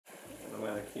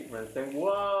keep rinsing.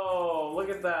 Whoa, look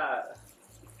at that.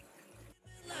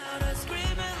 Louder,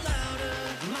 screaming louder,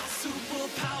 my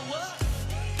superpower.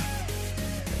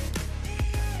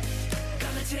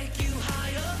 Gonna take you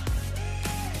higher.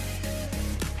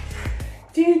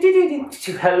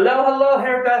 Hello,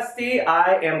 HairBestie.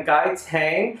 I am Guy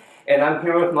Tang, and I'm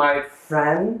here with my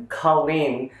friend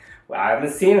Colleen. I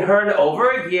haven't seen her in over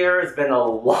a year. It's been a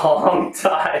long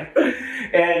time.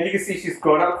 And you can see she's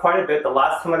grown up quite a bit. The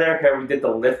last time I did her hair, we did the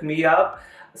LiftMeUp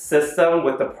system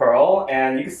with the Pearl.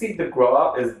 And you can see the grow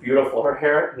up is beautiful. Her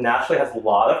hair naturally has a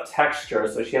lot of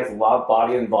texture, so she has a lot of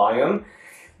body and volume.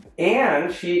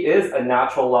 And she is a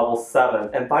natural level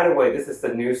 7. And by the way, this is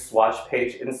the new swatch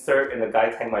page insert in the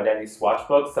GuyTang Mydentity swatch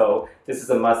book. So this is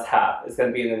a must-have. It's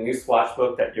going to be in the new swatch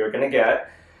book that you're going to get.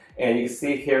 And you can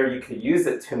see here, you can use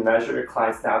it to measure your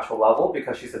client's natural level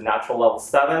because she's a natural level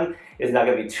 7. It's not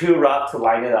going to be too rough to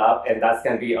line it up, and that's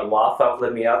going to be a lot of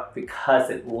LiftMeUp because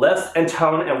it lifts and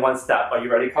tone in one step. Are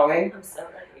you ready, Colleen? I'm so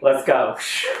ready. Let's go.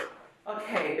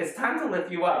 Okay, it's time to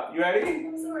lift you up. You ready?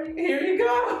 I'm so ready. Here you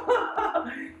go.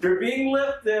 You're being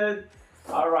lifted.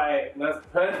 All right, let's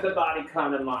put the body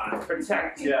condom on.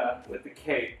 Protect you with the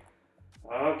cape.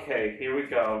 Okay, here we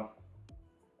go.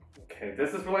 Okay,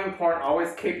 this is really important.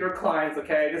 Always keep your clients,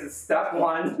 okay? This is step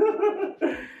 1.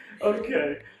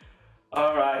 Okay.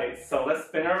 All right, so let's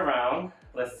spin her around.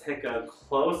 Let's take a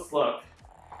close look.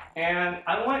 And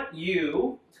I want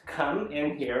you to come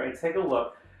in here and take a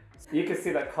look. You can see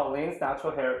that Colleen's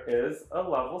natural hair is a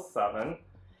level 7.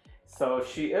 So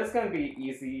she is going to be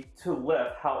easy to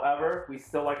lift. However, we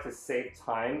still like to save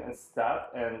time and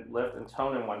step and lift and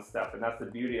tone in one step. And that's the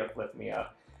beauty of LiftMeUp.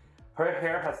 Her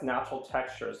hair has natural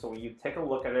texture, so when you take a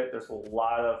look at it, there's a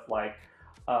lot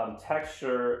of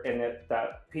texture in it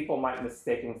that people might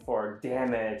mistake for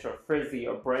damage or frizzy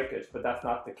or breakage, but that's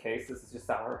not the case. This is just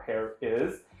how her hair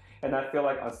is. And I feel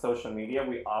like on social media,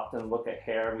 we often look at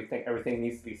hair and we think everything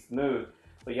needs to be smooth,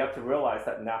 but you have to realize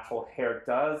that natural hair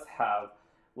does have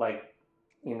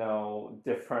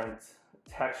different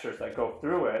textures that go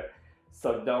through it.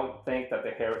 So don't think that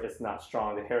the hair is not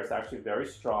strong. The hair is actually very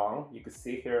strong. You can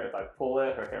see here, if I pull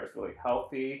it, her hair is really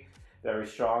healthy, very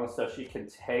strong. So she can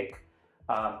take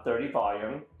 30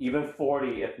 volume, even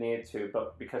 40 if needed to.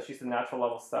 But because she's a natural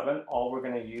level 7, all we're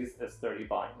gonna use is 30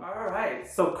 volume. All right,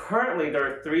 so currently there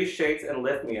are 3 shades in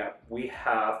LiftMeUp. We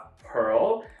have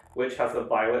Pearl, which has a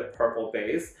violet purple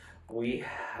base. We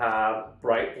have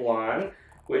Bright Blonde,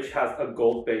 which has a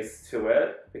gold base to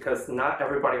it, because not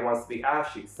everybody wants to be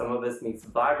ashy. Some of us needs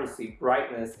vibrancy,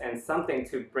 brightness, and something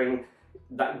to bring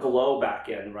that glow back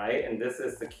in, right? And this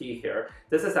is the key here.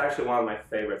 This is actually one of my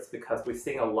favorites because we're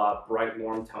seeing a lot of bright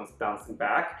warm tones bouncing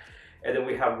back. And then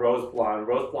we have Rose Blonde.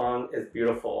 Rose Blonde is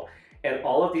beautiful. And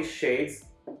all of these shades,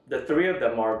 the 3 of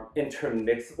them are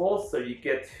intermixable, so you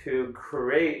get to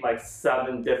create like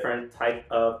 7 different type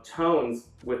of tones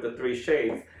with the 3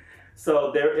 shades.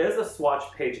 So there is a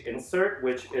swatch page insert,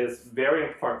 which is very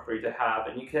important for you to have,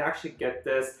 and you can actually get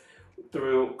this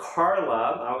through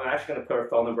Carla. I'm actually going to put her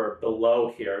phone number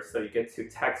below here, so you get to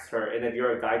text her. And if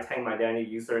you're a GuyTang Mydentity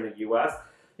user in the US,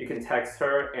 you can text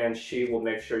her, and she will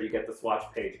make sure you get the swatch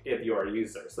page if you're a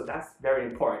user. So that's very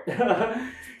important.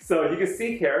 So you can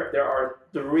see here, there are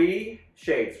 3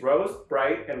 shades, Rose,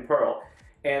 Bright, and Pearl.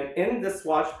 And in the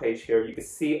swatch page here, you can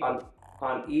see on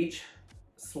each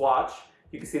swatch,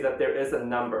 you can see that there is a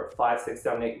number, 5, 6,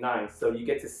 7, 8, 9. So you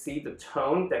get to see the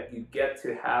tone that you get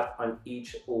to have on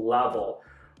each level,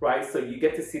 right? So you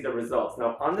get to see the results.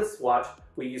 Now on this swatch,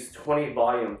 we use 20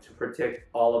 volume to predict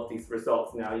all of these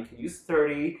results. Now you can use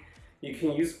 30, you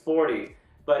can use 40,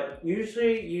 but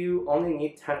usually you only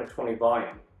need 10 or 20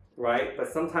 volume, right? But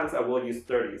sometimes I will use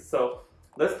 30. So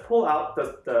let's pull out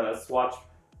the swatch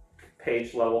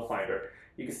page level finder.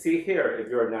 You can see here, if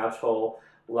you're a natural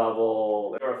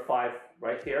level, there are 5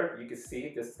 right here. You can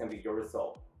see this is going to be your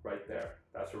result right there.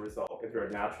 That's your result. If you're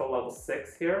a natural level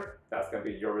 6 here, that's going to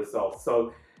be your result.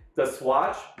 So the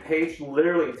swatch page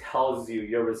literally tells you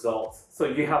your results. So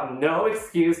you have no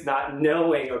excuse not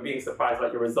knowing or being surprised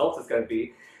what your results is going to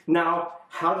be. Now,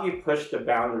 how do you push the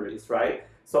boundaries, right?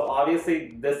 So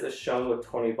obviously this is shown with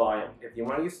 20 volume. If you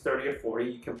want to use 30 or 40,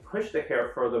 you can push the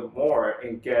hair further more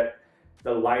and get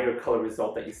the lighter color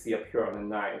result that you see up here on the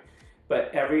 9.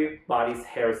 But everybody's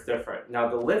hair is different. Now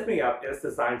the LiftMeUp is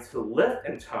designed to lift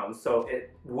and tone, so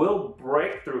it will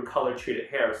break through color treated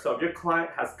hair. So if your client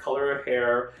has color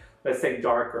hair, let's say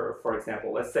darker, for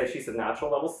example, let's say she's a natural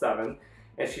level 7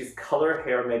 and she's color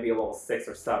hair maybe a level 6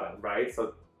 or 7, right?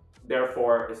 So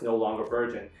therefore it's no longer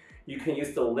virgin. You can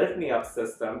use the LiftMeUp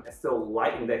system and still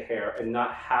lighten the hair and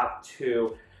not have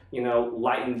to,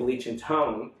 lighten, bleach, and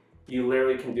tone. You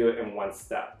literally can do it in one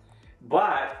step.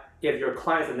 But if your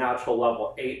client's a natural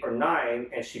level 8 or 9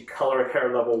 and she colored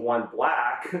hair level 1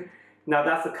 black, now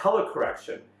that's a color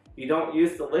correction. You don't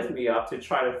use the LiftMeUp to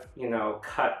try to,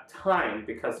 cut time,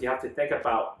 because you have to think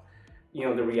about,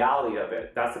 the reality of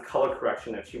it. That's a color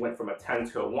correction if she went from a 10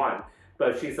 to a 1. But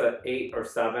if she's an 8 or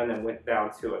 7 and went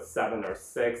down to a 7 or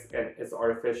 6 and it's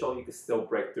artificial, you can still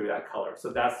break through that color. So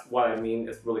that's what I mean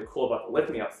is really cool about the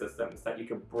LiftMeUp system, is that you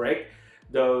can break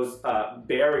those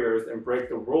barriers and break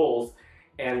the rules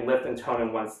and lift and tone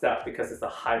in one step, because it's a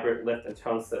hybrid lift and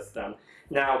tone system.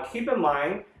 Now keep in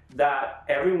mind that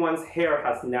everyone's hair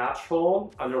has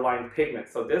natural underlying pigment.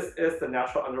 So this is the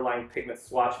natural underlying pigment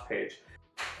swatch page.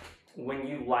 When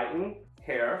you lighten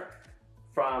hair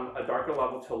from a darker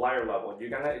level to a lighter level, you're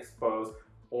gonna expose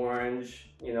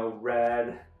orange,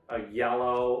 red,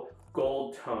 yellow,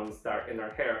 gold tones that are in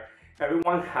their hair.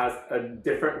 Everyone has a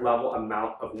different level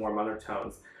amount of warm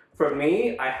undertones. For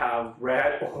me, I have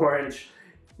red, orange,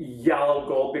 yellow,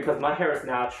 gold, because my hair is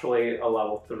naturally a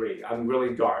level 3. I'm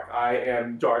really dark. I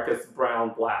am darkest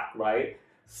brown, black, right?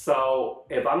 So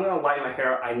if I'm gonna lighten my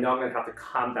hair, I know I'm gonna have to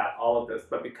combat all of this.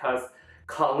 But because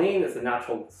Colleen is a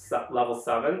natural level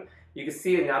 7, you can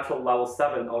see a natural level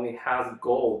 7 only has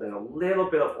gold and a little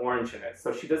bit of orange in it.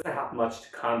 So she doesn't have much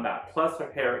to combat. Plus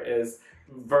her hair is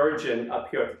virgin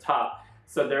up here at the top.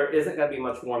 So there isn't gonna be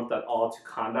much warmth at all to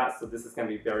combat. So this is gonna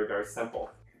be very, very simple.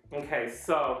 Okay,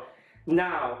 so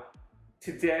now,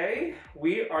 today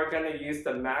we are going to use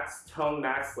the Max Tone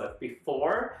Max Lift.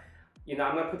 Before, I'm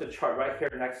going to put the chart right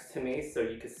here next to me so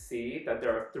you can see that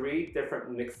there are 3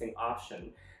 different mixing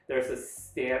options. There's a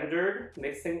standard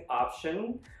mixing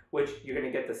option, which you're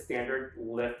going to get the standard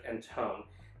lift and tone.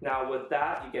 Now with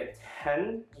that, you're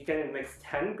going to mix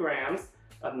 10 grams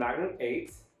of Magnum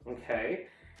 8, okay,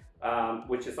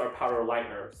 which is our powder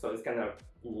lightener. So it's going to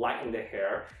lighten the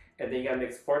hair. And then you gotta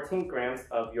mix 14 grams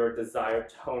of your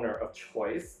desired toner of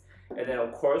choice. And then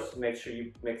of course, make sure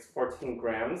you mix 14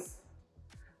 grams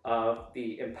of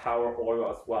the Empower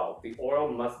Oil as well. The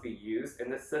oil must be used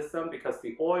in this system because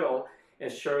the oil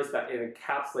ensures that it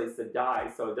encapsulates the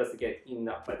dye so it doesn't get eaten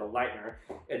up by the lightener.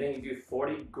 And then you do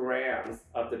 40 grams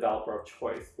of developer of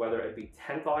choice, whether it be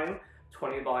 10 volume,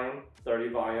 20 volume, 30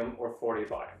 volume, or 40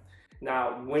 volume.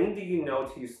 Now, when do you know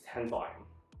to use 10 volume?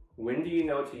 When do you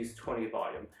know to use 20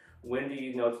 volume? When do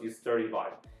you know to use 30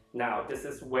 volume? Now, this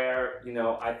is where,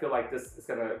 I feel like this is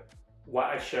what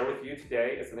I share with you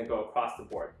today is gonna go across the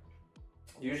board.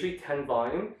 Usually 10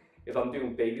 volume, if I'm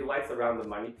doing baby lights around the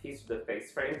money piece or the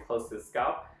face frame close to the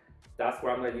scalp, that's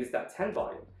where I'm gonna use that 10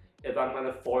 volume. If I'm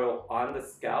gonna foil on the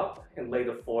scalp and lay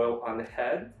the foil on the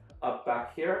head, up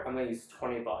back here, I'm gonna use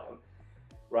 20 volume,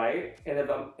 right? And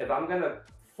if I'm gonna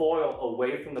foil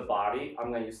away from the body, I'm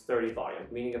going to use 30 volume,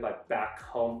 meaning if I back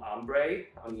comb ombre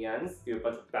on the ends, do a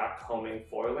bunch of back combing,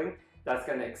 foiling, that's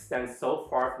going to extend so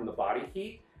far from the body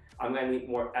heat, I'm going to need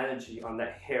more energy on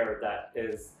that hair that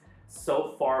is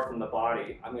so far from the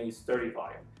body, I'm going to use 30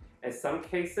 volume. In some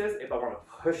cases, if I want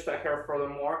to push the hair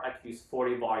furthermore, I can use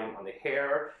 40 volume on the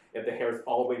hair, if the hair is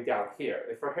all the way down here.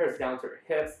 If her hair is down to her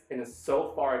hips and is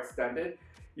so far extended,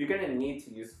 you're going to need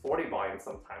to use 40 volume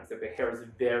sometimes if the hair is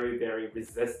very, very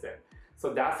resistant.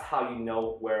 So that's how you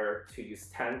know where to use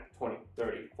 10, 20,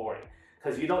 30, 40.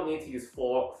 Because you don't need to use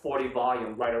 40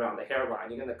 volume right around the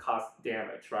hairline. You're going to cause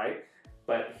damage, right?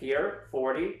 But here,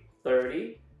 40,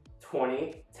 30,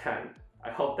 20, 10. I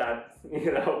hope that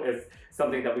is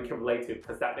something that we can relate to,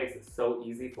 because that makes it so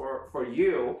easy for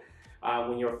you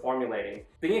when you're formulating.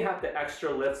 Then you have the extra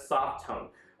lift soft tone.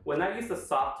 When I use the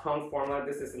soft tone formula,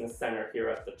 this is in the center here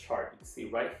at the chart. You can see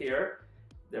right here,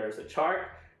 there's a chart.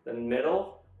 The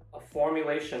middle, a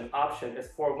formulation option is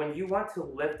for when you want to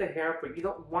lift the hair, but you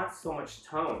don't want so much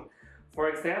tone. For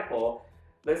example,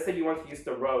 let's say you want to use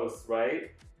the rose, right?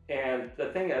 And the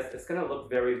thing is, it's gonna look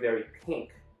very, very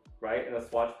pink, right, in the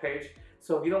swatch page.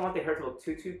 So if you don't want the hair to look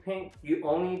too pink, you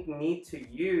only need to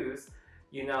use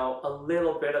a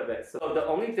little bit of it. So the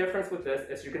only difference with this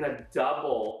is you're gonna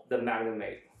double the Magnum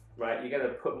 8. Right, you're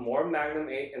gonna put more Magnum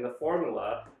 8 in the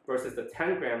formula versus the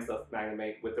 10 grams of Magnum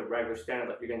 8 with the regular standard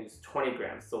lift, you're gonna use 20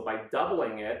 grams. So by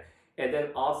doubling it, and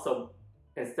then also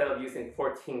instead of using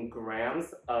 14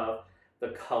 grams of the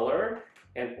color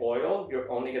and oil, you're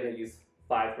only gonna use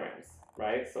 5 grams,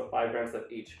 right? So 5 grams of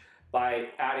each. By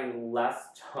adding less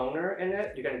toner in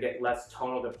it, you're gonna get less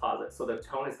tonal deposit. So the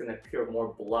tone is gonna appear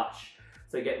more blush.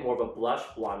 So you get more of a blush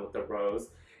blonde with the rose,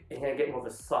 and you're gonna get more of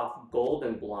a soft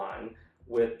golden blonde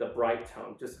with the bright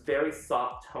tone. Just very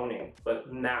soft toning,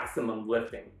 but maximum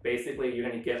lifting. Basically, you're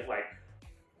gonna get like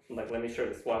let me show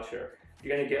you the swatch here.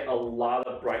 You're gonna get a lot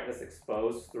of brightness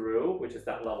exposed through, which is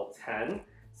that level 10.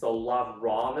 So a lot of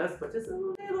rawness, but just a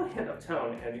little hint of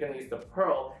tone. And you're gonna use the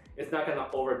Pearl, it's not gonna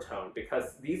overtone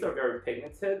because these are very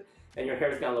pigmented and your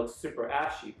hair is gonna look super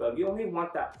ashy. But if you only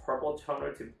want that purple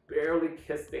toner to barely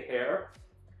kiss the hair,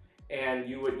 and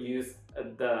you would use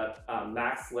the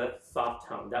Max Lift Soft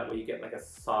Tone. That way you get like a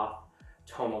soft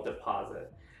tonal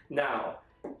deposit. Now,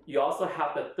 you also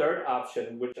have the third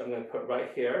option, which I'm gonna put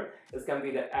right here. It's gonna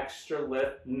be the Extra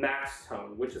Lift Max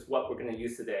Tone, which is what we're gonna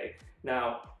use today.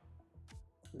 Now,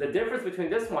 the difference between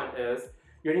this one is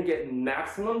you're gonna get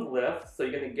maximum lift, so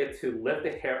you're gonna get to lift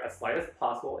the hair as light as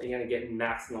possible, and you're gonna get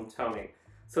maximum toning.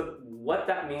 So what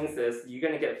that means is you're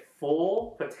gonna get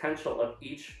full potential of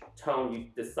each tone you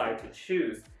decide to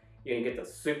choose. You're gonna get the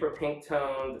super pink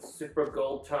tone, the super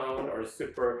gold tone, or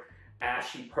super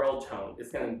ashy pearl tone.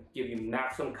 It's gonna give you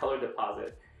maximum color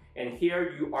deposit. And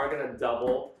here you are gonna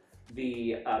double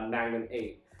the Magnum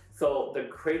 8. So the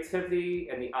creativity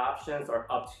and the options are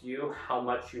up to you how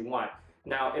much you want.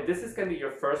 Now, if this is gonna be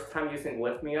your first time using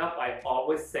LiftMeUp, I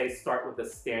always say start with the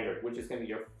standard, which is gonna be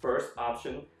your first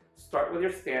option. Start with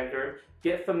your standard,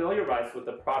 get familiarized with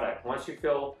the product. Once you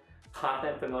feel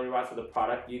confident, familiarized with the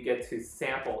product, you get to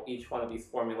sample each one of these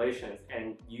formulations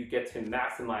and you get to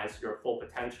maximize your full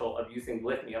potential of using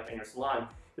LiftMeUp in your salon.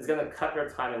 It's gonna cut your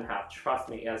time in half. Trust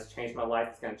me, it has changed my life,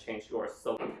 it's gonna change yours.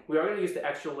 So we are gonna use the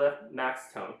Extra Lift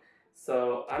Max Tone.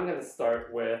 So I'm gonna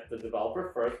start with the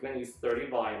developer first. We're gonna use 30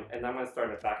 volume, and I'm gonna start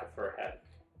in the back of her head.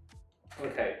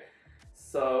 Okay,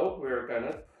 so we're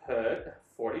gonna put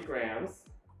 40 grams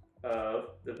of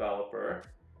developer,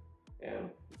 and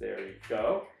there you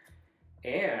go.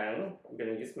 And I'm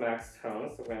gonna use max tone,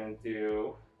 so we're gonna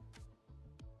do,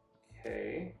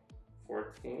 okay,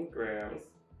 14 grams.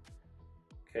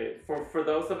 Okay, for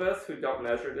those of us who don't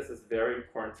measure, this is very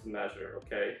important to measure,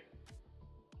 okay?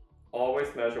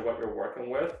 Always measure what you're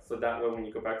working with, so that way when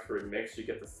you go back to remix, you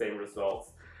get the same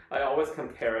results. I always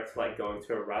compare it to like going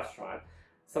to a restaurant.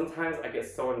 Sometimes I get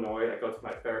so annoyed, I go to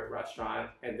my favorite restaurant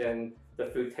and then the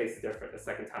food tastes different the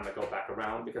second time I go back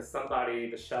around because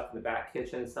somebody, the chef in the back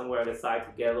kitchen somewhere, decided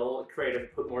to get a little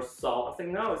creative, put more salt. I'm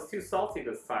saying, no, it's too salty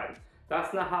this time.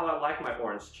 That's not how I like my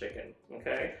orange chicken,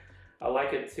 okay? I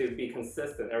like it to be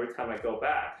consistent every time I go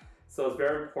back. So it's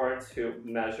very important to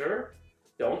measure,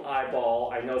 don't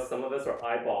eyeball. I know some of us are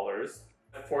eyeballers.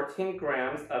 14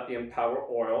 grams of the Empower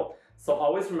Oil. So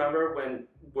always remember when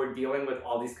we're dealing with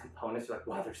all these components, you're like,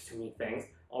 wow, there's too many things.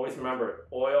 Always remember,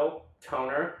 oil,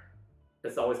 toner,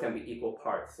 it's always gonna be equal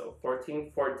parts. So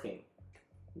 14, 14.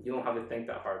 You don't have to think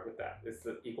that hard with that. It's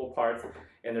the equal parts,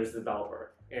 and there's the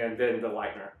developer, and then the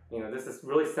lightener. You know, this is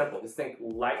really simple. Just think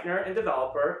lightener and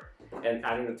developer, and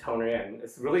adding the toner in.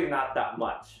 It's really not that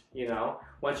much, you know?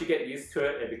 Once you get used to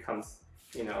it, it becomes,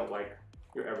 you know, like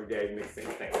your everyday mixing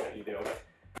thing that you do.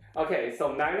 Okay,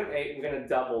 so Magnum 8, I'm gonna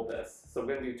double this. So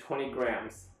we're gonna do 20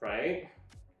 grams, right?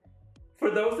 For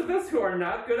those of us who are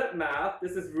not good at math,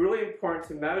 this is really important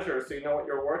to measure so you know what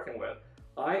you're working with.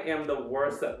 I am the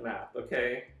worst at math,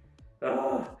 okay?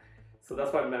 Ugh. So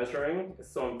that's why measuring is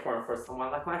so important for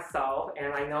someone like myself,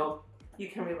 and I know you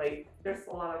can relate. There's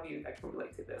a lot of you that can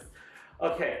relate to this.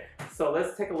 Okay, so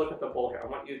let's take a look at the bowl here. I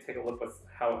want you to take a look at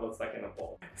how it looks like in a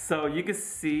bowl. So you can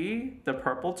see the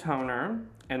purple toner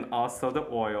and also the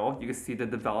oil. You can see the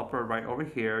developer right over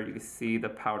here. You can see the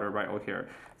powder right over here.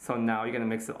 So now you're gonna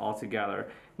mix it all together.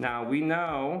 Now we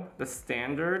know the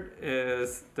standard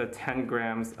is the 10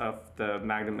 grams of the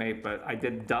Magnum 8, but I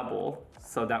did double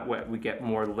so that way we get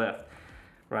more lift,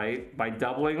 right? By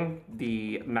doubling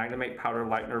the Magnum 8 powder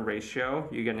lightener ratio,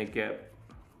 you're gonna get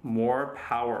more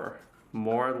power,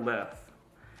 more lift,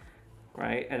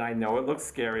 right? And I know it looks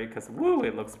scary because woo,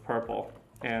 it looks purple.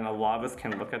 And a lot of us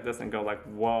can look at this and go like,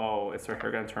 whoa, is her hair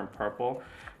gonna turn purple?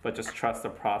 But just trust the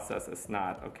process, it's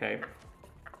not, okay?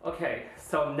 Okay,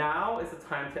 so now is the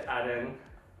time to add in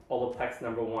Olaplex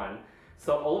number 1.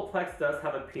 So Olaplex does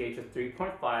have a pH of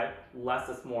 3.5, less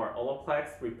is more.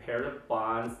 Olaplex reparative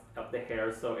bonds of the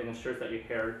hair, so it ensures that your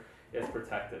hair is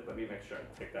protected. Let me make sure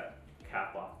I take that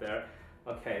cap off there.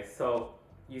 Okay, so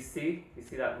you see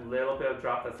that little bit of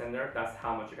drop that's in there? That's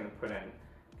how much you're gonna put in.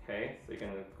 Okay, so you're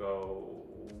gonna go,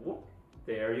 whoop,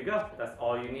 there you go. That's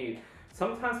all you need.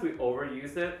 Sometimes we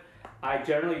overuse it. I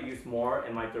generally use more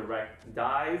in my direct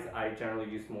dyes. I generally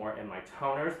use more in my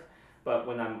toners. But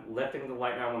when I'm lifting the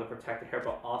lightener, I want to protect the hair,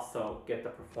 but also get the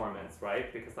performance,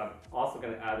 right? Because I'm also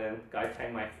going to add in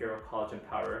GuyTang MyHero Collagen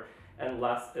Powder, and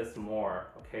less is more.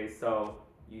 Okay, so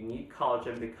you need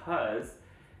collagen because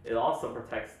it also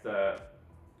protects the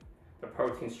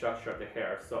protein structure of the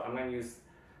hair. So I'm going to use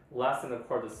less than a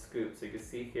quarter of a scoop. So you can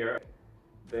see here,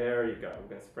 there you go. I'm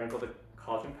going to sprinkle the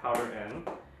collagen powder in.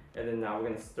 And then now we're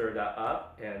going to stir that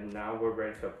up, and now we're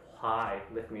ready to apply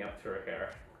LiftMeUp to her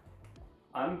hair.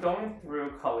 I'm going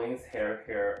through Colleen's hair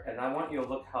here, and I want you to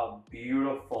look how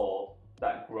beautiful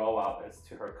that grow out is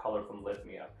to her color from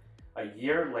LiftMeUp. A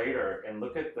year later, and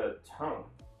look at the tone.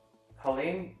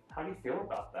 Colleen, how do you feel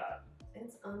about that?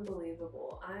 It's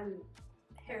unbelievable. I'm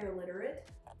hair illiterate.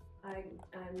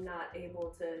 I'm not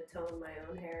able to tone my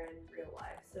own hair in real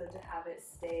life, so to have it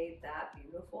stay that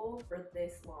beautiful for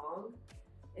this long,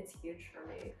 it's huge for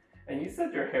me. And you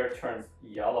said your hair turns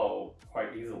yellow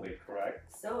quite easily,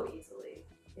 correct? So easily.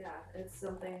 Yeah, it's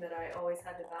something that I always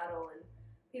had to battle, and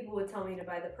people would tell me to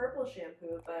buy the purple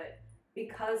shampoo, but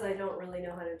because I don't really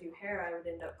know how to do hair, I would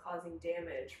end up causing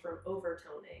damage from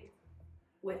overtoning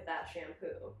with that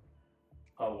shampoo.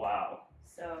 Oh wow.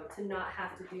 So to not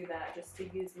have to do that, just to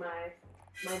use my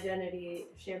Mydentity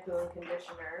shampoo and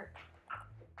conditioner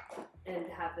and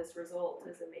have this result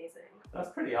is amazing. That's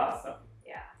pretty awesome.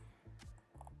 Yeah.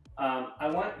 I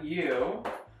want you,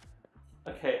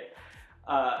 okay,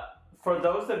 for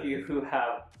those of you who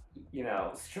have, you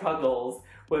know, struggles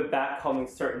with backcombing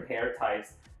certain hair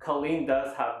types, Colleen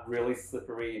does have really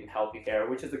slippery and healthy hair,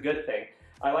 which is a good thing.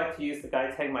 I like to use the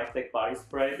GuyTang My Thick Body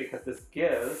Spray because this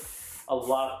gives a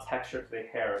lot of texture to the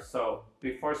hair. So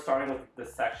before starting with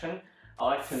this section, I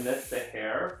like to mist the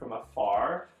hair from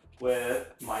afar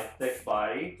with my thick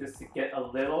body just to get a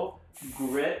little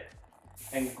grit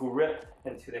and grip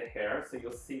into the hair. So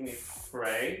you'll see me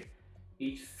spray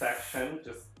each section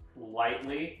just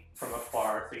lightly from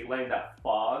afar. So you're letting that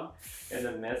fog and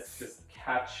the mist just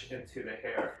catch into the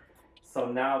hair.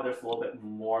 So now there's a little bit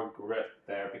more grip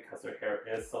there because her hair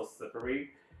is so slippery.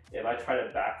 If I try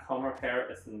to backcomb her hair,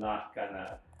 it's not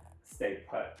gonna stay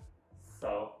put.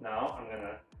 So now I'm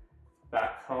gonna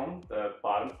backcomb the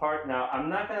bottom part. Now I'm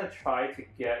not gonna try to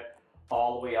get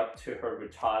all the way up to her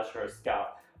retouche, her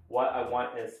scalp. What I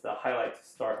want is the highlight to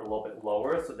start a little bit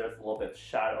lower so there's a little bit of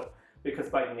shadow. Because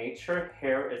by nature,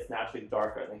 hair is naturally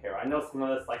darker than hair. I know some of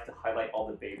us like to highlight all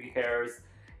the baby hairs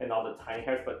and all the tiny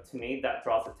hairs, but to me that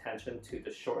draws attention to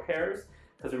the short hairs.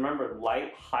 Because remember,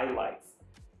 light highlights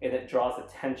and it draws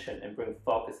attention and brings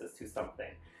focuses to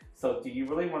something. So do you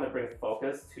really want to bring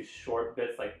focus to short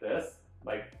bits like this?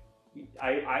 Like,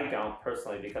 I don't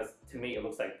personally, because to me it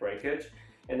looks like breakage.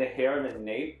 And the hair and the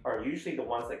nape are usually the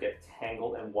ones that get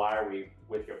tangled and wiry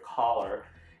with your collar,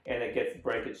 and it gets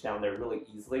breakage down there really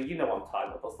easily. You know what I'm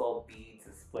talking about, those little beads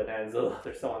and split ends. Ugh,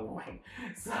 they're so annoying.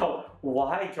 So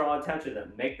why draw attention to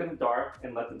them? Make them dark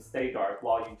and let them stay dark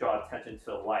while you draw attention to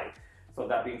the light. So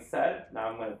that being said, now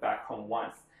I'm going to backcomb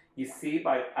once. You see,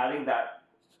 by adding that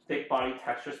thick body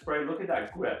texture spray, look at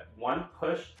that grip. One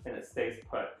push and it stays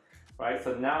put, right?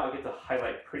 So now I get to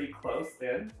highlight pretty close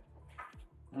in.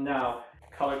 Now,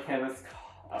 color canvas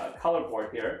color board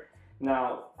here.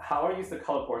 Now, how I use the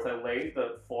color boards, I lay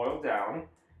the foil down,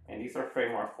 and these are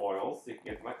framework foils, so you can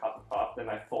get to my cotton pop, then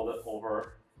I fold it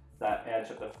over that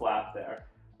edge of the flap there,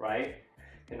 right?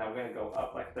 And I'm gonna go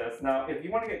up like this. Now, if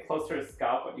you wanna get closer to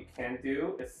scalp, what you can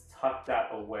do is tuck that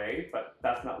away, but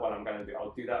that's not what I'm gonna do.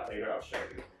 I'll do that later, I'll show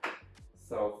you.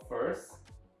 So first,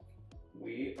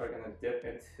 we are gonna dip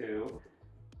into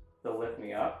the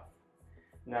LiftMeUp.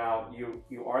 Now,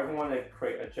 you are gonna wanna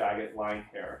create a jagged line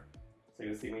here. So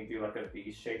you'll see me do like a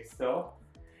V shape still.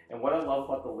 And what I love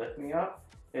about the LiftMeUp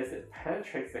is it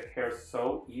penetrates the hair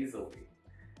so easily.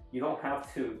 You don't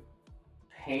have to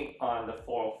paint on the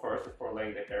foil first before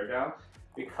laying the hair down.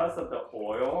 Because of the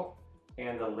oil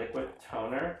and the liquid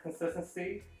toner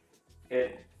consistency,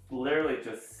 it literally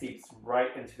just seeps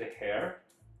right into the hair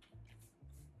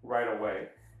right away,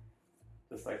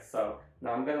 just like so.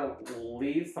 Now I'm gonna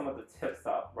leave some of the tips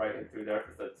up right in through there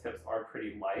because the tips are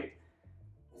pretty light.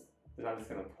 Then I'm just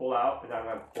gonna pull out, and then I'm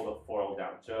gonna pull the foil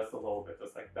down just a little bit,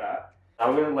 just like that. Now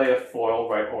I'm gonna lay a foil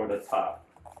right over the top.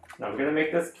 Now I'm gonna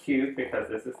make this cute because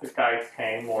this is the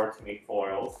GuyTang More to Me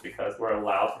foils, because we're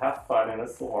allowed to have fun in the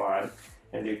salon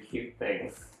and do cute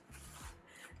things.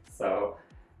 So,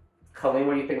 Colleen,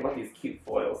 what do you think about these cute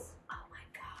foils? Oh my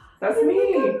god. That's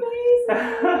me!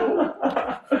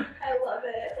 I love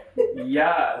it.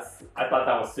 Yes, I thought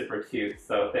that was super cute.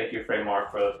 So thank you,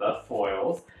 Framework, for the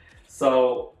foils.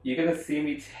 So you're gonna see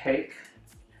me take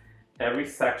every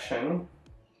section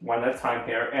one at a time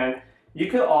here, and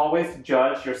you can always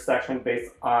judge your section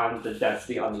based on the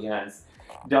density on the ends.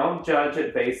 Don't judge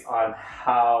it based on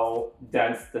how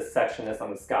dense the section is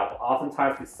on the scalp.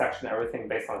 Oftentimes we section everything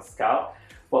based on the scalp.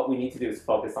 What we need to do is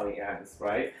focus on the ends,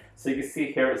 right? So you can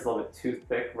see here it's a little bit too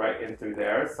thick right in through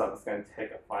there, so I'm just gonna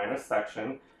take a finer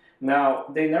section. Now,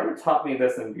 they never taught me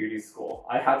this in beauty school.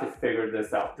 I had to figure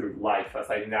this out through life as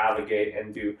I navigate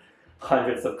and do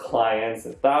hundreds of clients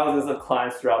and thousands of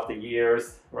clients throughout the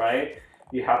years, right?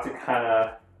 You have to kind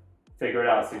of figure it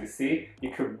out. So you see, you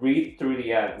could read through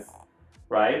the ends,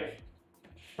 right?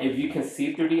 If you can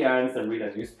see through the ends and read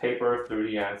a newspaper through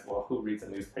the ends, well, who reads a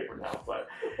newspaper now? But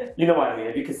you know what I mean.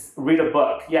 If you can read a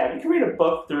book, yeah, if you can read a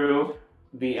book through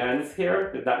the ends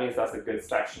here, that means that's a good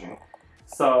section.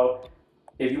 So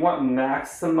if you want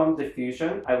maximum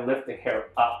diffusion, I lift the hair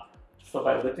up. So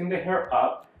by lifting the hair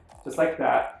up, just like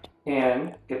that,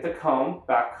 and get the comb,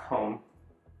 back,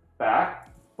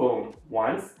 boom,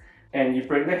 once, and you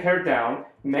bring the hair down,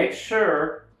 make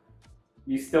sure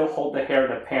you still hold the hair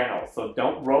in the panel. So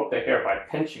don't rope the hair by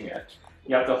pinching it.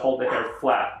 You have to hold the hair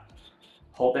flat.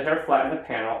 Hold the hair flat in the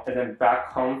panel and then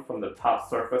back comb from the top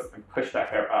surface and push that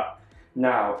hair up.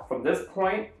 Now, from this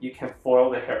point, you can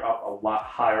foil the hair up a lot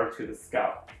higher to the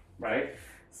scalp, right?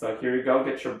 So here you go,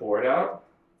 get your board out.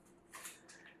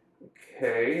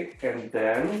 Okay, and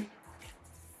then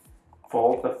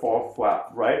fold the foil flat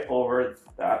right over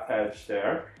that edge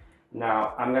there.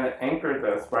 Now, I'm gonna anchor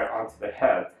this right onto the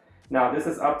head. Now, this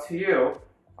is up to you.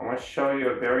 I want to show you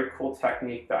a very cool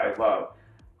technique that I love.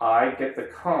 I get the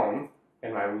comb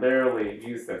and I literally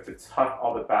use it to tuck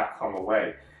all the back comb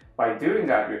away. By doing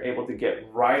that, you're able to get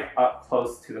right up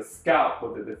close to the scalp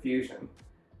with the diffusion,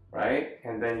 right?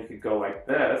 And then you could go like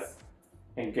this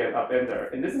and get up in there.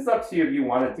 And this is up to you if you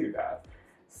want to do that.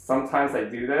 Sometimes I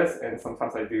do this and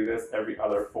sometimes I do this every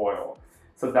other foil.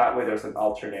 So that way there's an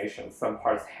alternation. Some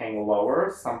parts hang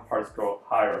lower, some parts go up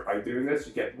higher. By doing this,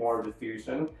 you get more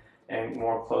diffusion and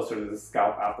more closer to the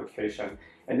scalp application.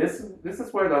 And this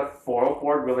is where the foil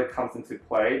board really comes into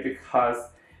play, because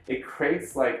it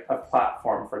creates like a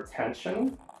platform for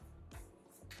tension,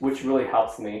 which really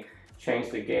helps me change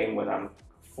the game when I'm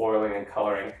foiling and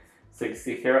coloring. So you can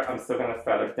see here, I'm still gonna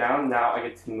feather down. Now I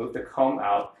get to move the comb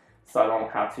out so I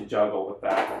don't have to juggle with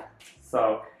that.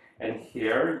 So, and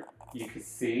here, you can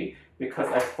see, because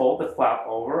I fold the flap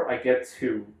over, I get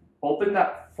to open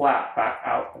that flap back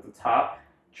out at the top,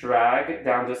 drag it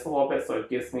down just a little bit so it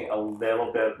gives me a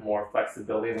little bit more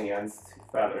flexibility in the ends to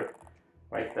feather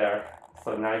right there.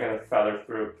 So now you're going to feather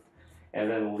through and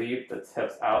then leave the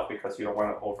tips out because you don't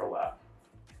want to overlap,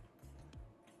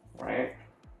 right?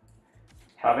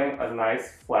 Having a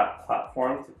nice flat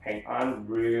platform to paint on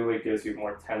really gives you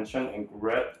more tension and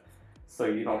grip, so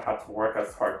you don't have to work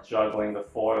as hard juggling the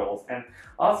foils. And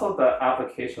also the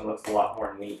application looks a lot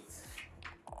more neat.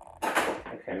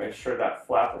 Okay, make sure that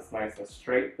flap is nice and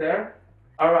straight there.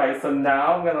 All right, so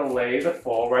now I'm gonna lay the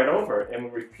foil right over it and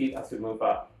we'll repeat as we move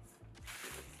up.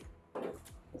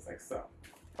 Just like so.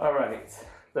 All right,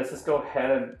 let's just go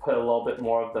ahead and put a little bit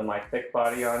more of my thick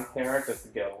body on here just to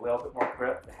get a little bit more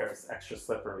grip. The hair is extra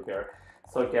slippery here.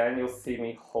 So again, you'll see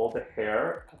me hold the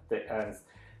hair at the ends.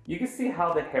 You can see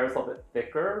how the hair is a little bit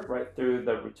thicker right through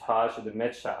the rootage of the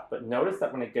mid shaft, but notice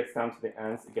that when it gets down to the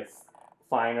ends, it gets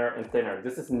finer and thinner.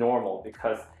 This is normal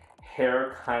because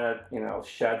hair kind of,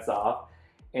 sheds off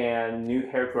and new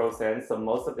hair grows in, so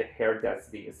most of the hair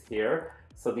density is here,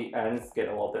 so the ends get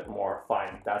a little bit more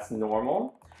fine. That's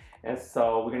normal, and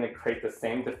so we're going to create the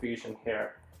same diffusion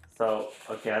here. So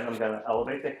again, I'm going to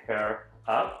elevate the hair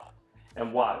up.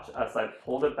 And watch, as I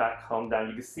pull the back comb down,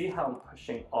 you can see how I'm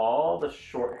pushing all the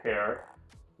short hair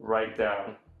right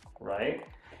down, right?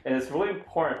 And it's really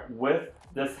important with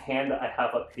this hand that I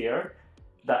have up here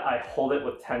that I hold it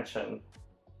with tension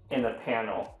in the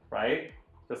panel, right?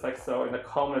 Just like so, and the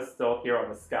comb is still here on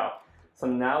the scalp. So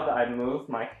now that I move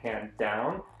my hand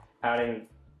down, adding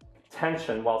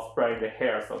tension while spreading the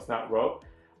hair so it's not rope,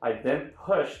 I then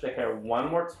push the hair one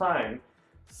more time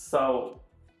so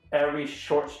every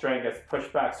short strand gets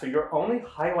pushed back. So you're only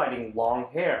highlighting long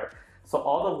hair. So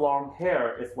all the long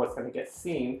hair is what's going to get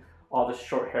seen. All the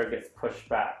short hair gets pushed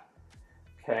back.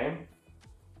 Okay?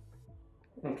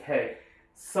 Okay.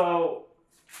 So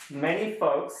many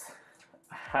folks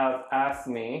have asked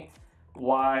me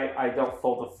why I don't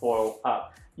fold the foil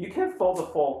up. You can fold the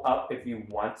foil up if you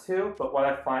want to, but what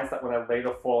I find is that when I lay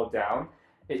the foil down,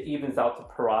 it evens out the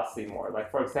porosity more. Like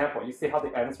for example, you see how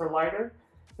the ends are lighter?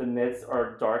 The mids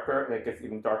are darker and it gets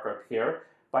even darker up here.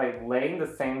 By laying the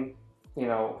same,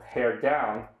 hair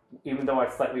down, even though I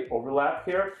slightly overlap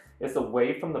here, it's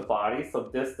away from the body, so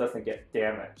this doesn't get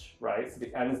damaged, right? So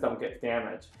the ends don't get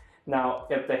damaged. Now,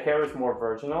 if the hair is more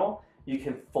virginal, you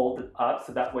can fold it up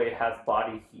so that way it has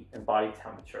body heat and body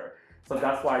temperature. So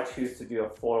that's why I choose to do a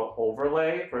foil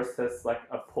overlay versus like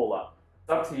a pull-up.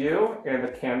 It's up to you and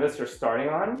the canvas you're starting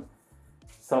on.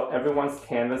 So everyone's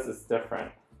canvas is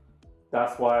different.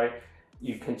 That's why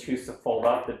you can choose to fold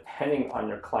up depending on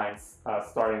your client's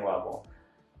starting level.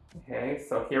 Okay,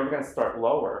 so here we're going to start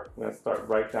lower. We're going to start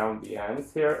right down the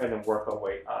ends here and then work our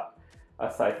way up.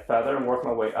 As I feather and work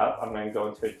my way up, I'm going to go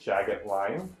into a jagged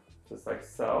line, just like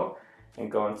so, and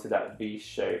go into that V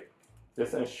shape.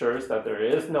 This ensures that there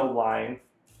is no line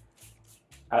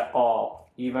at all,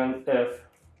 even if,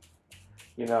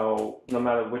 you know, no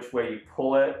matter which way you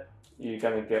pull it, you're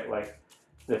going to get like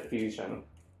diffusion.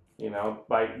 You know,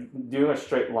 by doing a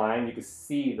straight line, you can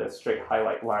see the straight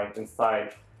highlight line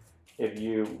inside if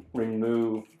you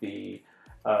remove the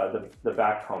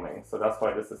back combing. So that's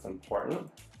why this is important.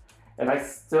 And I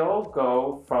still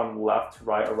go from left to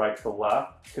right or right to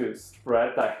left to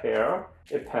spread that hair.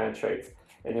 It penetrates.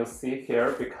 And you'll see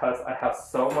here, because I have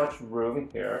so much room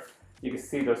here, you can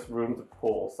see there's room to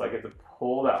pull. So I get to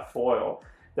pull that foil.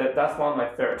 That's one of my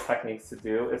favorite techniques to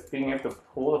do, is being able to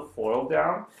pull the foil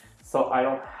down so I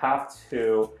don't have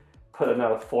to put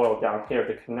another foil down here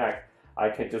to connect. I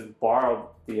could just borrow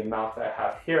the amount that I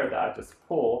have here that I just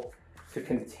pull to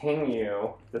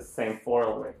continue the same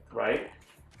foil length, right?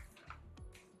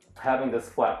 Having this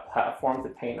flat platform to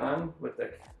paint on with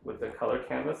the color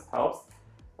canvas helps.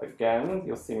 Again,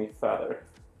 you'll see me feather.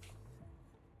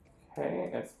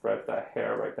 Okay, and spread that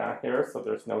hair right down here so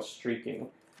there's no streaking.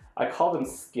 I call them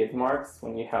skid marks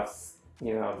when you have,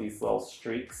 you know, these little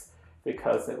streaks,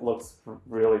 because it looks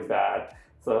really bad.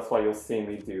 So that's why you'll see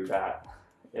me do that,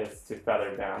 is to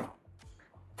feather down.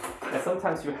 And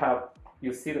sometimes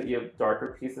you'll see that you have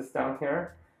darker pieces down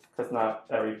here, because not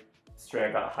every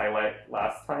strand got highlight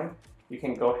last time. You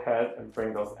can go ahead and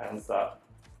bring those ends up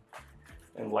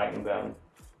and lighten them.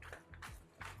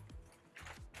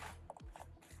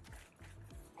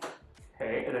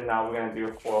 Okay, and then now we're gonna do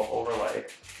a foil overlay.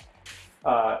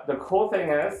 The cool thing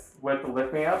is, with the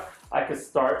LiftMeUp, I could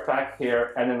start back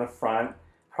here and in the front,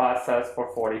 process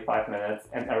for 45 minutes,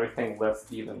 and everything lifts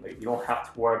evenly. You don't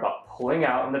have to worry about pulling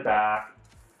out in the back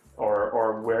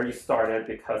or where you started,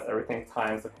 because everything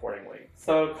times accordingly.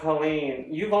 So Colleen,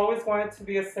 you've always wanted to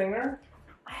be a singer?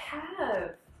 I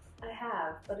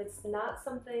have, but it's not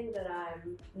something that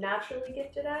I'm naturally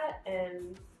gifted at,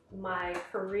 and my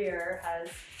career has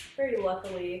very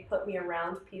luckily put me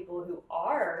around people who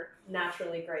are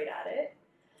naturally great at it.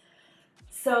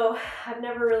 So I've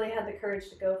never really had the courage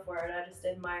to go for it. I just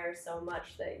admire so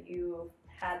much that you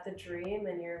had the dream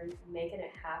and you're making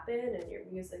it happen, and your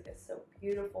music is so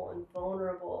beautiful and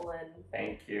vulnerable, and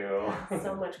thank you.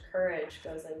 so much courage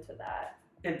goes into that.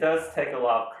 It does take a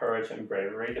lot of courage and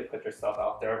bravery to put yourself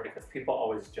out there, because people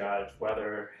always judge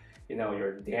whether, you know,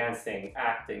 you're dancing,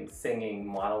 acting, singing,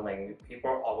 modeling.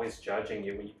 People are always judging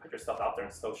you when you put yourself out there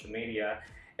on social media.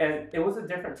 And it was a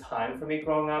different time for me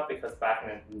growing up, because back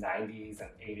in the 90s and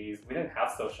 80s, we didn't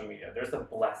have social media. There's a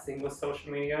blessing with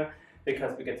social media,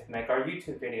 because we get to make our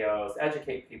YouTube videos,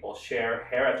 educate people, share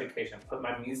hair education, put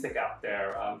my music out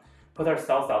there, put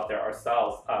ourselves out there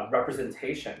ourselves,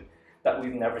 representation that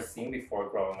we've never seen before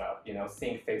growing up, you know,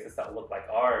 seeing faces that look like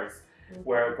ours,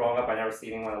 where growing up I never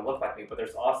see anyone that look like me. But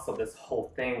there's also this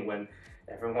whole thing when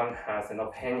everyone has an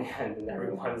opinion and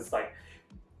everyone's like,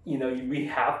 you know, we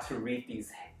have to read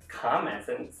these comments,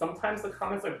 and sometimes the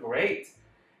comments are great,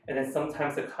 and then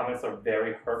sometimes the comments are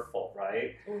very hurtful,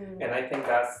 right? And I think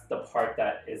that's the part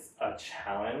that is a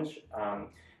challenge,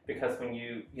 because when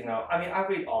you know, I mean, I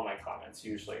read all my comments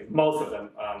usually, most of them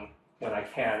when I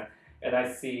can, and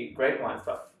I see great ones,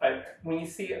 but when you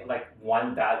see like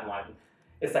one bad one,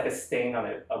 it's like a stain on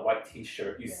a white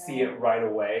t-shirt. You see it right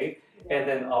away, and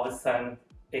then all of a sudden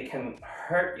it can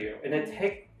hurt you. And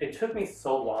it took me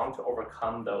so long to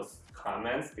overcome those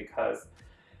comments, because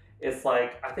it's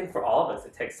like, I think for all of us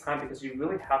it takes time, because you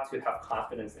really have to have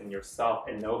confidence in yourself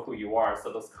and know who you are,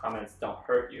 so those comments don't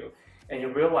hurt you. And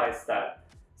you realize that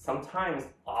sometimes,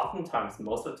 oftentimes,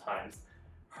 most of the times,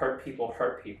 hurt people.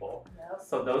 Yep.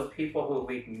 So those people who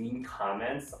leave mean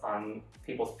comments on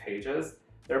people's pages,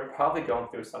 they're probably going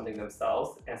through something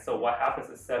themselves. And so what happens,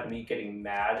 instead of me getting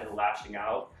mad and lashing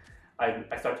out,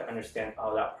 I start to understand,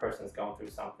 oh, that person's going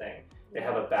through something. They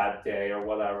have a bad day or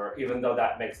whatever, even though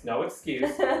that makes no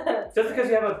excuse. Just because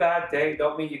you have a bad day,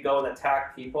 don't mean you go and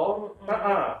attack people.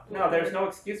 No, there's no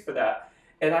excuse for that.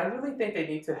 And I really think they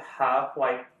need to have,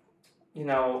 like, you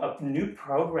know, a new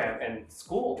program in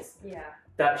schools. Yeah.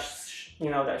 That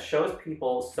that shows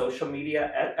people social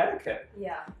media etiquette.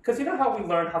 Yeah. Because you know how we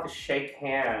learn how to shake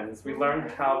hands, we learn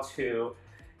how to,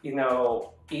 you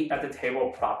know, eat at the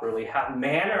table properly, have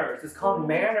manners. It's called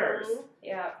manners.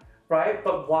 Yeah. Right?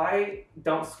 But why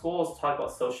don't schools talk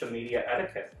about social media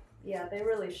etiquette? Yeah, they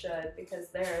really should, because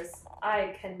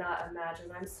I cannot imagine.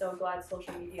 I'm so glad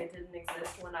social media didn't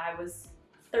exist when I was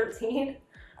 13.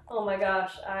 Oh my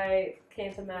gosh, I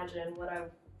can't imagine what I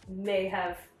may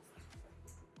have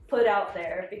put out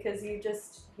there because you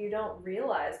don't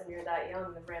realize when you're that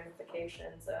young the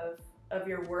ramifications of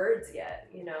your words yet,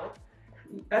 you know?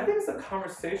 I think it's a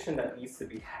conversation that needs to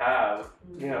be had,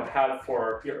 had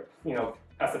for your,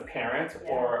 as a parent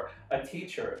or a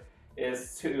teacher,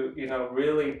 is to,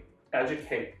 really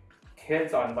educate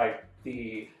kids on like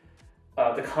the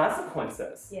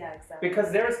consequences. Yeah, exactly.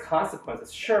 Because there's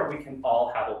consequences. Sure, we can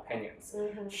all have opinions.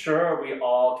 Sure, we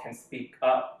all can speak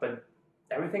up, but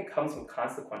everything comes with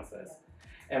consequences.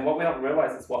 And what we don't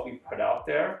realize is what we put out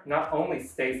there not only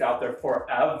stays out there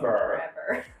forever.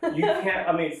 You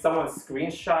can't, someone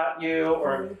screenshot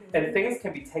you and things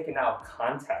can be taken out of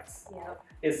context. Yep.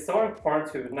 It's so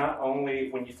important to not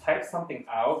only, when you type something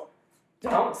out,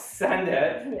 don't send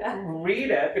it, read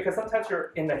it, because sometimes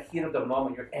you're in the heat of the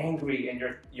moment, you're angry and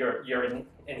you're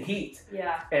in heat.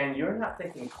 Yeah. And you're not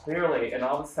thinking clearly, and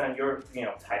all of a sudden you're,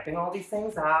 typing all these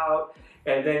things out,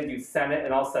 and then you send it,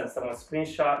 and all of a sudden someone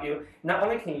screenshot you. Not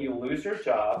only can you lose your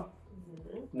job,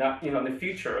 not, in the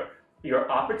future, your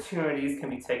opportunities can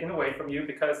be taken away from you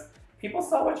because people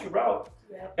saw what you wrote.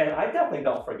 Yep. And I definitely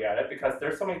don't forget it, because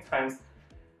there's so many times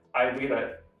I read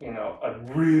a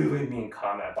really mean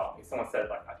comment about me. Someone said,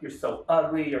 like, you're so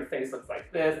ugly, your face looks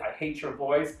like this, I hate your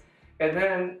voice. And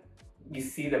then you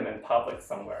see them in public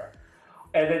somewhere.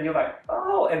 And then you're like,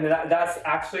 oh, and that's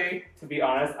actually, to be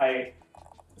honest,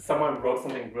 someone wrote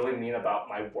something really mean about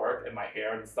my work and my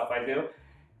hair and stuff I do.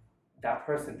 That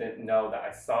person didn't know that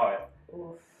I saw it.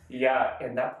 Oof. Yeah,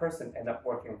 and that person ended up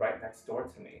working right next door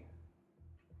to me.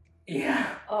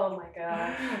 Yeah. Oh my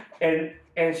god.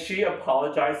 And she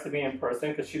apologized to me in person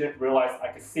because she didn't realize I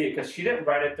could see it, because she didn't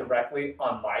write it directly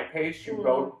on my page. She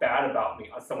wrote bad about me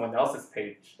on someone else's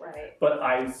page. Right. But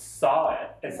I saw it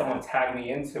and someone tagged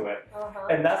me into it.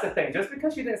 And that's the thing. Just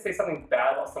because you didn't say something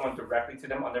bad about someone directly to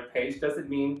them on their page doesn't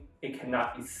mean it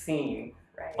cannot be seen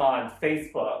on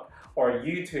Facebook or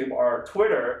YouTube or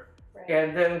Twitter. Right.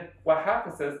 And then what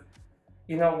happens is,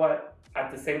 you know what? At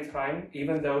the same time,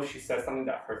 even though she said something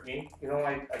that hurt me,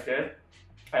 I did?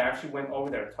 I actually went over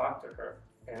there and talked to her.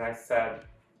 And I said,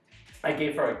 I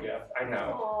gave her a gift. I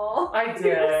know. Aww, I did.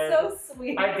 You're so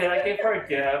sweet. I did. I gave her a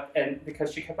gift. And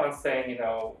because she kept on saying,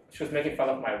 she was making fun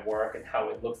of my work and how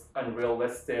it looks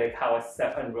unrealistic, how I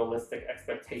set unrealistic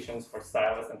expectations for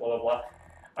stylists and blah, blah, blah.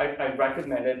 I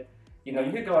recommended, you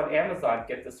could go on Amazon,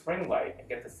 get this ring light and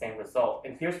get the same result.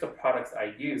 And here's the products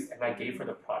I use. And I gave her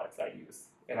the products I use.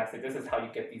 And I said, this is how you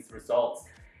get these results.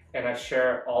 And I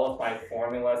share all of my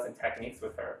formulas and techniques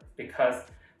with her, because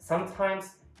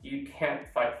sometimes you can't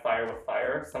fight fire with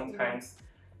fire. Sometimes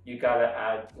you gotta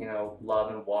add,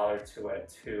 love and water to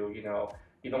it to, you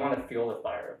don't want to fuel the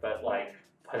fire, but like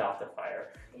put out the fire.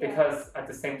 Because at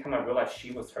the same time I realized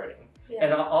she was hurting.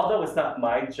 And although it's not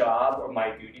my job or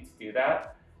my duty to do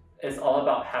that, it's all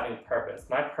about having purpose.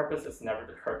 My purpose is never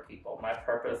to hurt people. My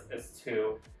purpose is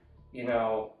to,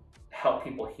 help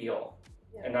people heal.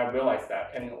 And I realized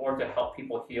that. And in order to help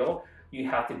people heal, you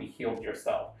have to be healed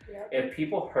yourself. If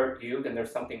people hurt you, then there's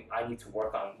something I need to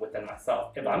work on within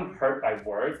myself. If I'm hurt by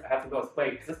words, I have to go,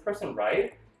 wait, is this person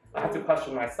right? I have to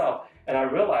question myself. And I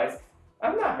realized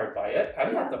I'm not hurt by it.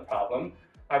 I'm not the problem.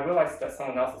 I realized that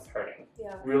someone else is hurting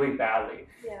really badly.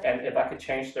 And if I could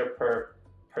change their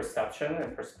perception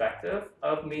and perspective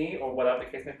of me, or whatever the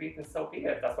case may be, then so be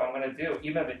it. That's what I'm going to do,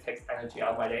 even if it takes energy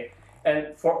out of my day.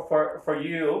 And for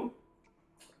you,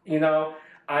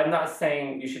 I'm not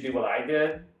saying you should do what I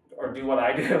did or do what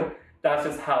I do. That's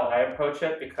just how I approach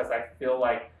it, because I feel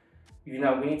like, we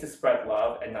need to spread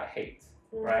love and not hate,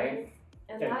 right?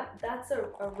 And that's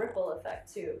a ripple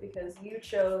effect too, because you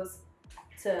chose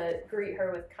to greet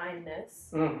her with kindness,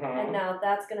 and now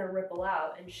that's going to ripple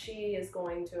out, and she is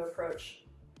going to approach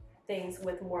things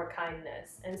with more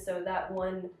kindness. And so that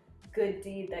one good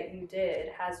deed that you did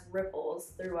has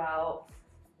ripples throughout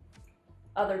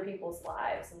other people's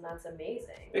lives, and that's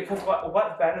amazing. Because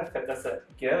what benefit does it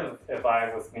give if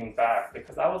I was mean back?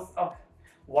 Because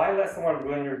why let someone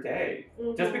ruin your day?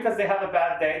 Just because they have a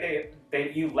bad day,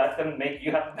 you let them make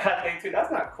you have a bad day too. That's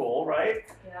not cool, right?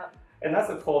 Yeah. And that's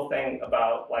a cool thing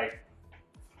about, like,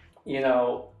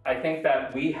 I think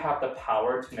that we have the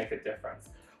power to make a difference.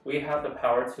 We have the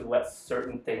power to let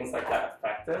certain things like that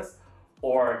affect us,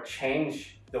 or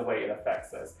change the way it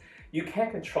affects us. You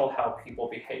can't control how people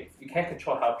behave. You can't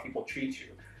control how people treat you,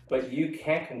 but you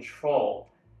can control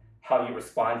how you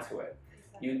respond to it.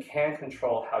 You can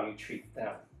control how you treat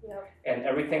them. And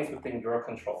everything's within your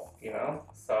control,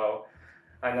 So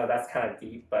I know that's kind of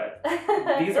deep, but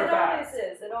these are facts.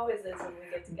 It always is when we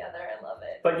get together. I love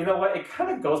it. But you know what? It kind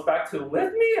of goes back to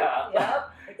Lift Me Up.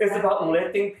 Yep, It's about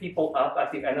lifting people up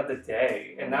at the end of the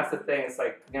day. And that's the thing. It's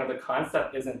like, you know, the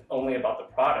concept isn't only about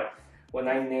the product. When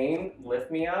I named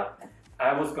LiftMeUp,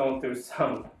 I was going through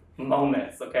some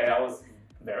moments, okay? I was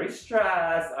very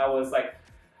stressed. I was like,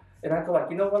 and I go like,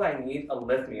 you know what I need? A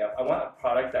LiftMeUp. I want a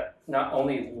product that not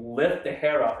only lift the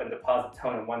hair up and deposit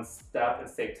tone in one step and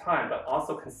save time, but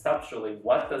also conceptually,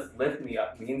 what does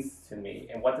LiftMeUp means to me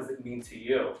and what does it mean to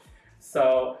you?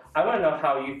 So I want to know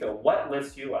how you feel. What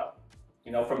lifts you up?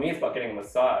 You know, for me, it's about getting a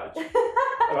massage,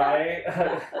 right?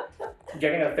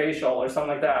 Getting a facial or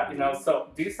something like that, you know? So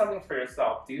do something for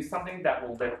yourself. Do something that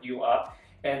will lift you up.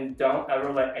 And don't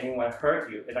ever let anyone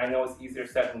hurt you. And I know it's easier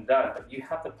said than done, but you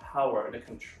have the power and the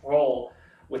control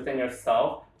within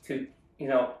yourself to, you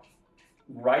know,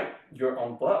 write your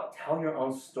own book, tell your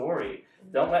own story.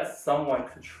 Don't let someone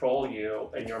control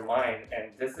you in your mind. And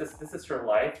this is your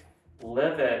life.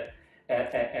 Live it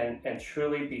and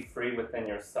truly be free within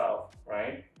yourself,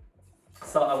 right?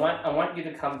 So I want you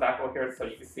to come back over here so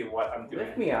you can see what I'm doing.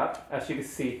 Lift me up, as you can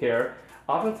see here.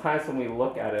 Oftentimes when we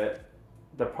look at it,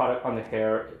 the product on the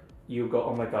hair, you go,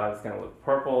 oh my god, it's gonna look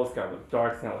purple, it's gonna look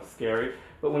dark, it's gonna look scary.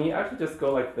 But when you actually just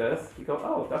go like this, you go,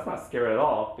 oh, that's not scary at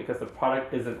all, because the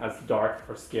product isn't as dark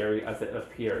or scary as it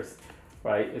appears,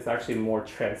 right? It's actually more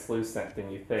translucent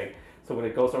than you think. So when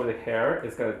it goes over the hair,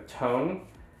 it's gonna tone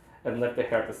and lift the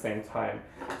hair at the same time.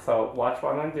 So watch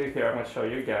what I'm gonna do here. I'm gonna show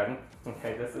you again.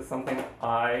 Okay, this is something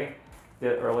I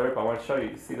did earlier, but I wanna show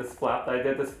you. You see this flap that I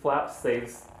did? This flap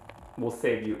will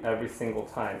save you every single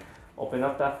time. Open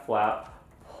up that flap,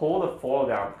 pull the foil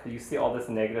down, because you see all this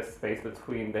negative space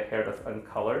between the hair that's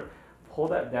uncolored. Pull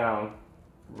that down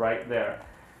right there.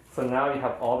 So now you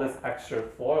have all this extra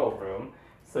foil room.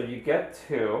 So you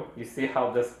see how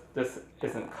this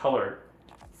isn't colored.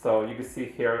 So you can see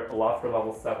here, a lot for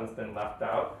level 7's been left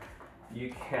out.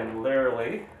 You can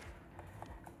literally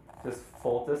just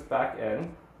fold this back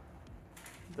in,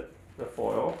 the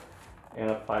foil,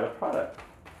 and apply the product,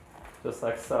 just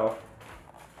like so.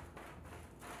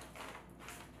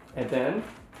 And then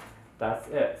that's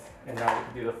it. And now we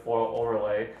can do the foil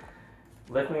overlay.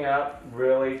 LiftMeUp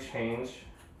really changed,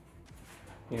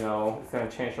 you know, it's gonna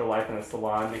change your life in the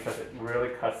salon because it really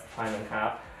cuts time in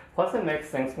half. Plus it makes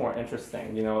things more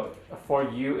interesting, you know, for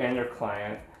you and your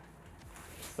client.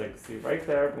 So you can see right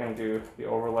there, we're gonna do the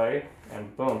overlay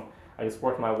and boom. I just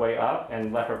worked my way up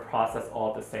and let her process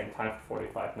all at the same time for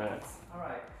 45 minutes. All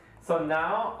right, so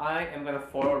now I am gonna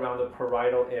foil around the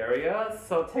parietal area.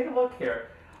 So take a look here.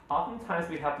 Oftentimes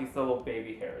we have these little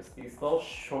baby hairs, these little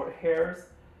short hairs.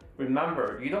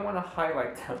 Remember, you don't want to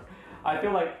highlight them. I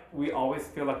feel like we always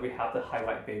feel like we have to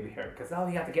highlight baby hair because, oh,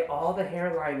 you have to get all the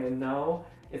hairline in. No,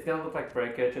 it's going to look like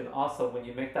breakage. And also when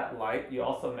you make that light, you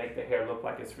also make the hair look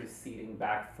like it's receding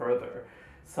back further.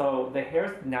 So the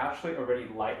hair's naturally already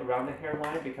light around the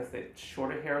hairline because the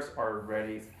shorter hairs are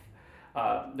already,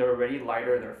 they're already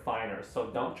lighter, they're finer. So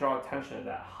don't draw attention to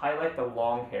that. Highlight the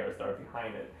long hairs that are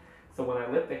behind it. So when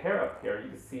I lift the hair up here, you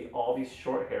can see all these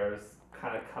short hairs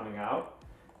kind of coming out.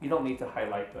 You don't need to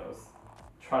highlight those.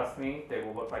 Trust me, they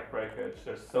will look like breakage.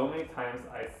 There's so many times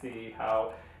I see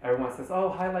how everyone says, oh,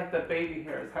 highlight the baby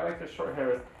hairs, highlight the short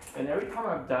hairs. And every time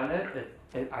I've done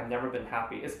it, I've never been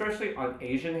happy, especially on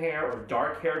Asian hair or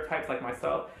dark hair types like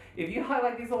myself. If you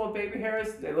highlight these little baby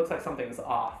hairs, it looks like something's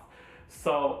off.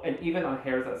 So, and even on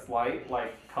hairs that's light,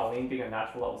 like Colleen being a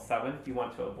natural level 7, you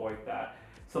want to avoid that.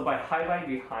 So by highlighting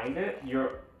behind it,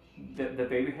 the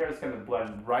baby hair is going to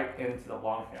blend right into the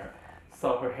long hair.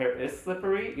 So her hair is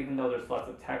slippery, even though there's lots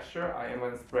of texture. I am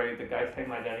going to spray the GuyTang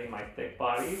Mydentity, my thick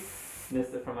body,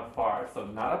 mist it from afar. So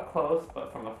not up close,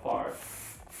 but from afar,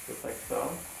 just like so.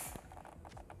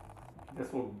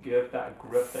 This will give that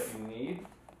grip that you need.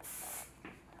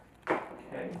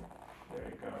 Okay, there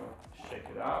you go. Shake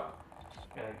it out.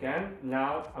 And again,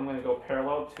 now I'm going to go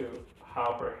parallel to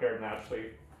how her hair naturally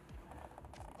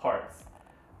parts.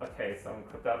 Okay, so I'm going to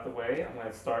put that out the way. I'm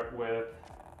going to start with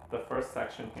the first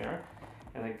section here.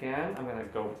 And again, I'm going to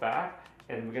go back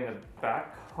and we're going to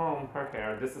back comb her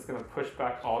hair. This is going to push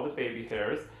back all the baby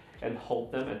hairs and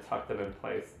hold them and tuck them in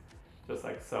place, just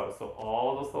like so. So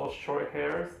all those little short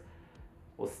hairs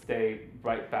will stay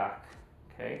right back.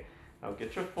 Okay, now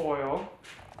get your foil.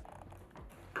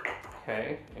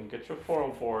 Okay, and get your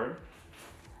foil board.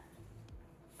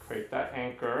 Create that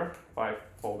anchor by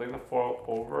folding the foil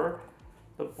over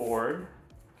the board.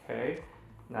 Okay,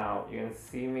 now you're gonna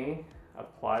see me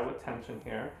apply with tension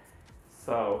here.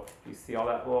 So you see all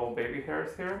that little baby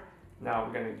hairs here? Now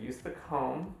we're gonna use the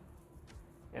comb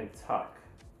and tuck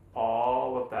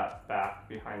all of that back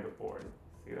behind the board.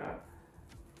 See that?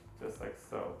 Just like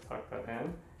so. Tuck that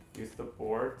in. Use the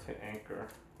board to anchor.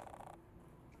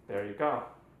 There you go.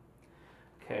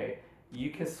 Okay, you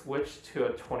can switch to a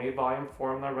 20 volume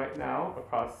formula right now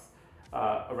across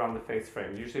around the face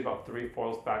frame. Usually about 3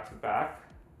 foils back to back.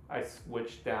 I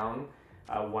switch down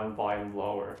 1 volume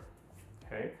lower.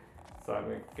 Okay, so I'm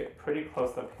going to get pretty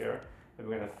close up here and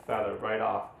we're going to feather right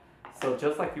off. So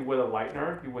just like you would a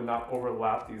lightener, you would not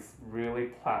overlap these really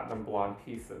platinum blonde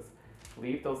pieces.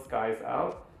 Leave those guys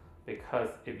out because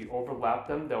if you overlap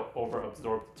them, they'll over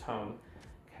absorb the tone.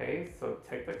 Okay, so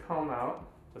take the comb out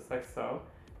just like so.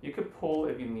 You could pull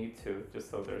if you need to,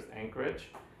 just so there's anchorage.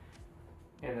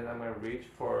 And then I'm going to reach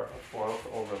for a foil to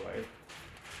overlay.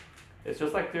 It's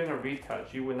just like doing a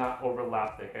retouch. You would not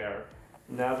overlap the hair.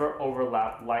 Never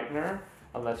overlap lightener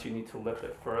unless you need to lift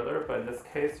it further, but in this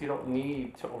case you don't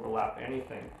need to overlap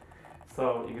anything.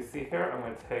 So you can see here, I'm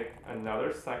going to take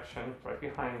another section right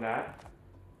behind that.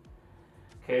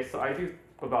 Okay, so I do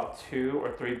about 2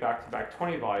 or 3 back-to-back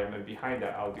 20 volume, and behind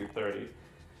that I'll do 30.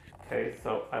 Okay,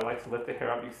 so I like to lift the hair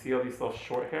up. You see all these little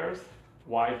short hairs?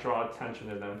 Why draw attention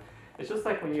to them? It's just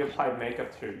like when you apply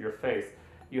makeup to your face.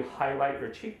 You highlight your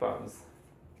cheekbones,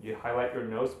 you highlight your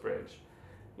nose bridge,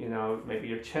 you know, maybe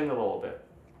your chin a little bit.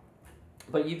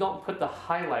 But you don't put the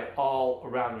highlight all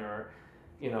around your,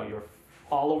 you know,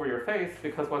 all over your face,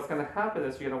 because what's going to happen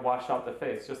is you're going to wash out the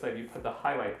face. Just like you put the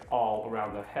highlight all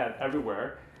around the head,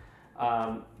 everywhere,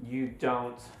 you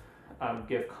don't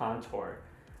give contour,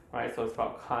 right? So it's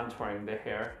about contouring the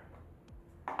hair.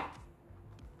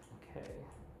 Okay,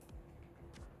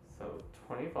 so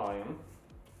 20 volume.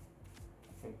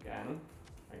 Again,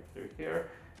 right through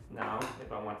here. Now,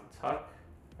 if I want to tuck,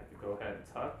 I could go ahead and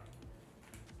tuck.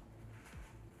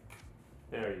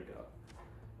 There you go.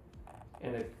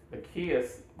 And the key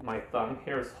is my thumb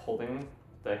here is holding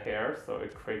the hair, so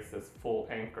it creates this full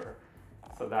anchor.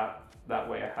 So that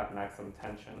way I have maximum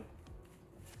tension.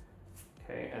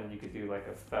 Okay, and you could do like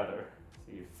a feather.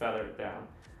 So you feather it down,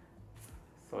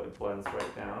 so it blends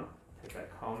right down. Take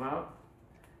that comb out,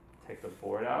 take the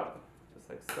board out, just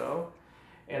like so.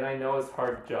 And I know it's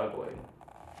hard juggling.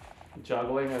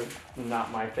 Juggling is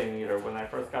not my thing either. When I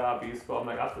first got out of beauty school, I'm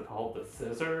like, I have to hold the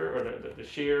scissor, or the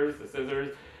shears, the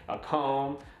scissors, a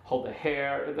comb, hold the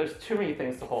hair. There's too many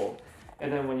things to hold.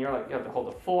 And then when you're like, you have to hold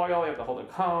the foil, you have to hold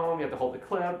the comb, you have to hold the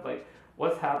clip, like,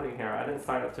 what's happening here? I didn't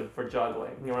sign up for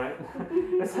juggling, you know, right?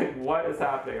 It's like, what is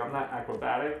happening? I'm not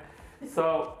acrobatic.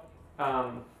 So,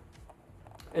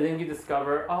 and then you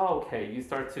discover, oh, okay, you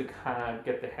start to kind of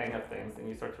get the hang of things, and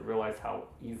you start to realize how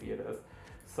easy it is.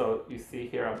 So you see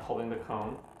here, I'm holding the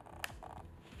comb,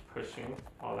 pushing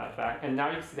all that back, and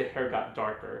now you see the hair got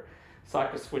darker. So I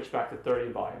could switch back to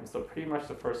 30 volume. So pretty much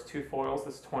the first 2 foils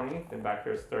is 20, then back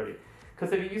here is 30.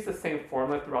 Because if you use the same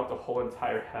formula throughout the whole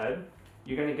entire head,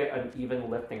 you're going to get uneven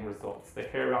lifting results. The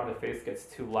hair around the face gets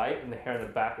too light, and the hair in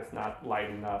the back is not light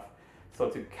enough. So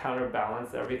to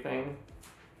counterbalance everything,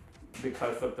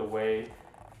 because of the way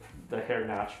the hair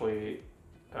naturally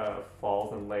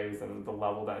falls and lays and the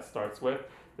level that it starts with,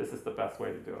 this is the best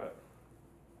way to do it.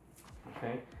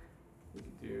 Okay, we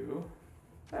can do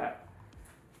that.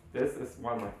 This is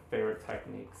one of my favorite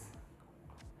techniques.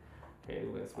 Okay,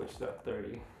 we're going to switch to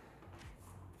 30.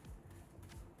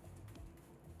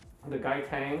 The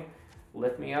GuyTang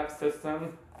LiftMeUp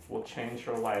system will change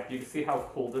your life. You can see how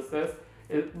cool this is.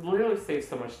 It literally saves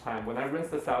so much time. When I rinse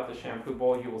this out the shampoo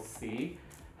bowl, you will see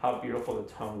how beautiful the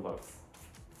tone looks.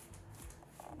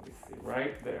 You see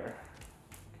right there.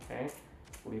 Okay,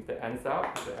 leave the ends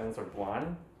out. The ends are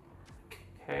blonde.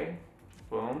 Okay,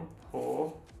 boom,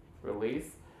 pull,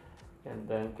 release, and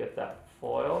then get that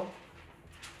foil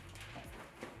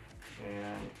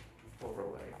and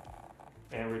overlay.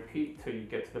 And repeat till you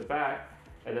get to the back,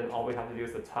 and then all we have to do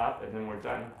is the top, and then we're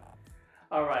done.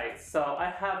 Alright, so I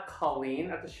have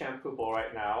Colleen at the shampoo bowl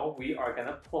right now. We are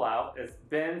gonna pull out. It's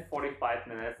been 45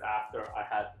 minutes after I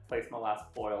had placed my last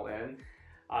foil in.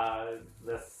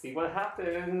 Let's see what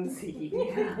happens.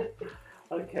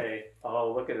 Okay,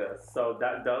 oh, look at this. So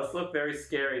that does look very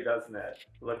scary, doesn't it?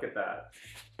 Look at that.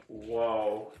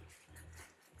 Whoa.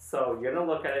 So you're gonna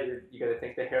look at it, you're gonna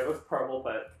think the hair looks purple,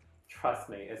 but trust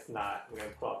me, it's not. We're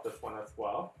gonna pull out this one as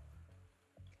well.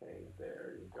 Okay,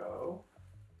 there you go.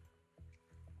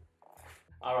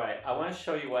 All right, I want to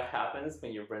show you what happens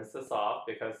when you rinse this off,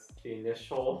 because the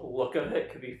initial look of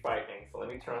it could be frightening. So let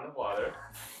me turn on the water.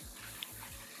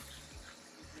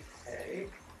 Okay,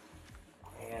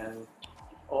 and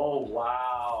oh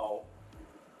wow,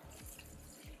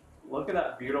 look at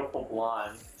that beautiful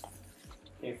blonde.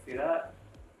 Can you see that?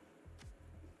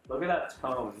 Look at that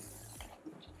tone.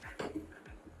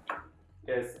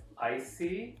 It's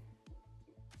icy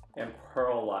and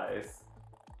pearlized.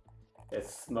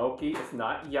 It's smoky, it's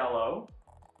not yellow,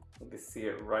 You can see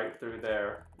it right through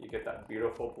there. You get that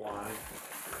beautiful blonde.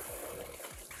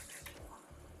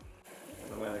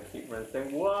 I'm gonna keep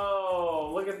rinsing.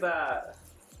 Whoa, look at that.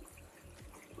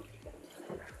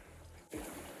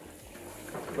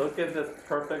 Look at this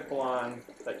perfect blonde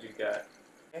that you get.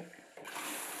 Okay,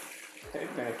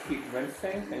 I'm gonna keep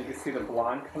rinsing and you can see the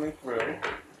blonde coming through.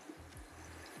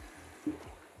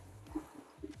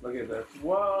 Look at this.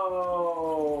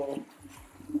 Whoa!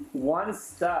 One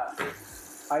step.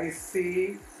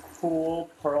 Icy, cool,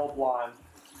 pearl blonde.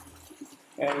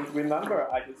 And remember,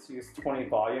 I just used 20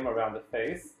 volume around the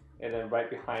face, and then right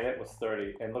behind it was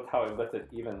 30. And look how it lifted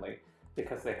evenly.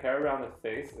 Because the hair around the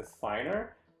face is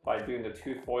finer, by doing the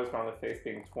 2 foils around the face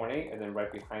being 20, and then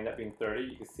right behind that being 30,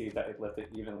 you can see that it lifted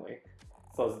evenly.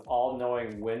 So it's all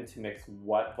knowing when to mix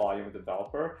what volume of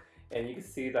developer. And you can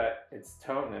see that it's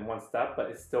toned in one step, but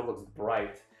it still looks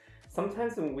bright.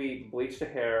 Sometimes when we bleach the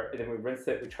hair and then we rinse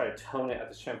it, we try to tone it at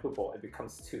the shampoo bowl. It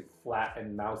becomes too flat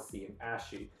and mousy and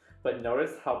ashy. But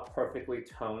notice how perfectly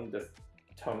toned this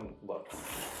tone looks.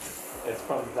 It's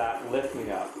from that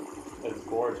LiftMeUp. It's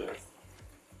gorgeous.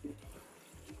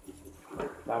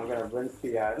 Now I'm going to rinse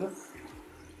the ends.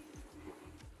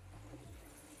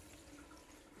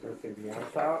 Rinsing the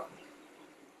ends out.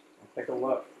 Take a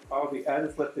look. Oh, the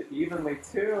ends lifted evenly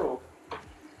too.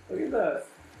 Look at this.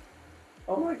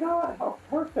 Oh my god, how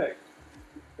perfect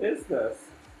is this?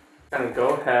 I'm gonna go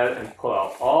ahead and pull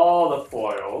out all the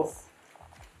foils.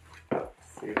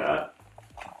 See that?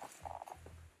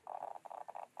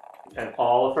 And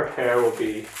all of her hair will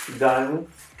be done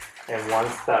in one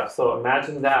step. So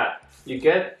imagine that. You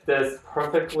get this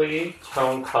perfectly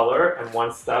toned color in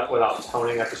one step without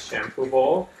toning at the shampoo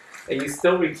bowl, and you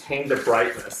still retain the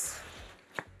brightness.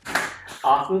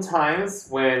 Oftentimes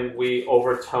when we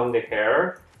overtone the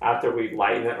hair, after we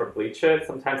lighten it or bleach it,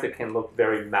 sometimes it can look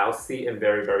very mousy and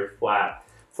very, very flat.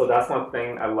 So that's one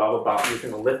thing I love about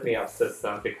using the LiftMeUp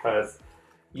system, because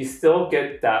you still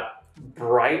get that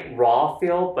bright raw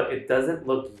feel, but it doesn't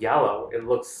look yellow. It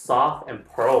looks soft and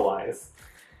pearlized.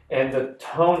 And the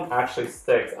tone actually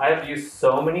sticks. I have used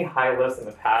so many high lifts in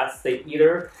the past. They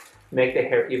either make the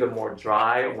hair even more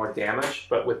dry or more damaged,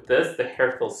 but with this, the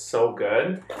hair feels so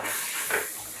good.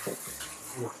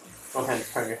 Go ahead and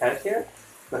turn your head here.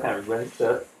 Go ahead and rinse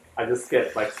this. I just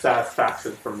get like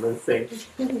satisfaction from rinsing.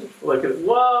 Look at,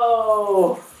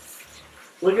 whoa!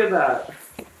 Look at that.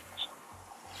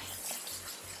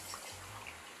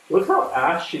 Look how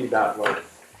ashy that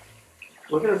looks.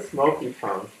 Look at the smoky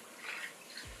tone.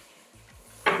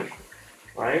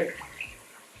 Right?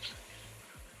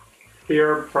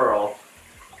 Pure pearl.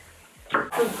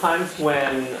 Sometimes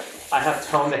when I have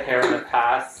toned the hair in the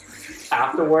past,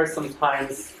 afterwards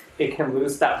sometimes it can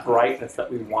lose that brightness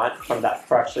that we want from that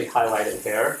freshly highlighted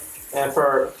hair. And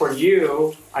for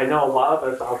you, I know a lot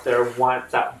of us out there want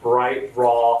that bright,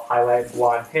 raw, highlighted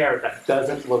blonde hair that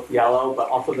doesn't look yellow, but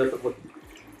also doesn't look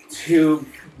too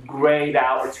grayed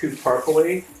out or too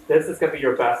purpley. This is going to be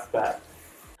your best bet.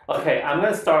 Okay, I'm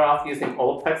going to start off using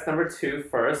Olaplex number 2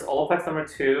 first. Olaplex number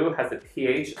 2 has a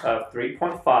pH of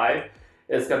 3.5.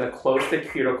 It's going to close the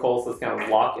cuticles, it's going to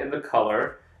lock in the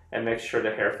color and make sure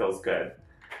the hair feels good.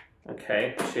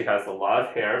 Okay, she has a lot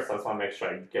of hair, so I just want to make sure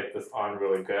I get this on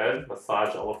really good.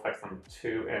 Massage Olaplex number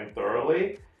 2 in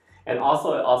thoroughly. And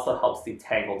also, it also helps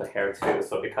detangle the hair too.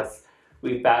 So because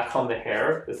we backcomb the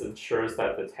hair, this ensures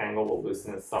that the tangle will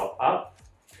loosen itself up.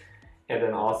 And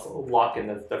then also lock in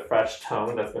the fresh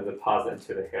tone that's been deposited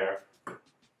into the hair.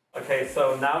 Okay,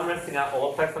 so now I'm rinsing out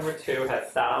Olaplex number 2.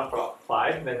 Has sat on for about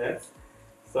 5 minutes.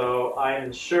 So I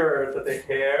ensure that the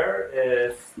hair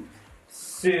is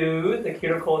soothed. The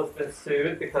cuticle has been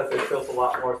soothed because it feels a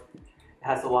lot more, it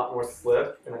has a lot more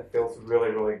slip, and it feels really,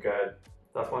 really good.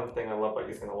 That's one thing I love about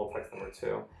using Olaplex number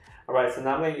 2. Alright, so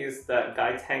now I'm going to use the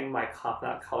GuyTang My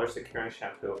Coconut Color Securing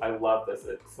Shampoo. I love this.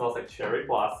 It smells like cherry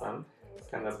blossom.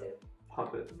 Just kind of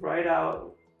pump it right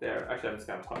out there. Actually, I'm just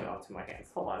going to pump it onto my hands.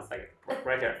 Hold on a second.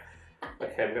 Right here.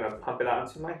 Okay, I'm going to pump it out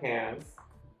into my hands.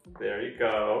 There you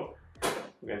go.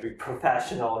 I'm going to be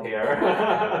professional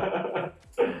here.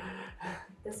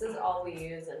 This is all we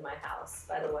use in my house,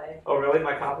 by the way. Oh, really?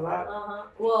 My coconut? Uh-huh.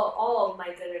 Well, all of my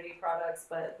Mydentity products,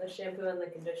 but the shampoo and the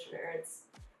conditioner,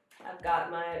 I've got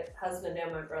my husband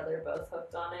and my brother both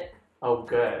hooked on it. Oh,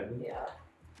 good. Yeah.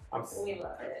 We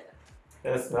love it.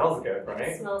 And it smells good, right?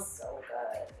 It smells so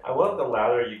good. I love the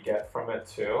lather you get from it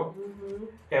too. Mm-hmm.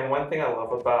 And one thing I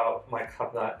love about my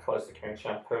coconut color securing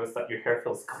shampoo is that your hair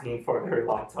feels clean for a very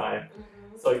long time.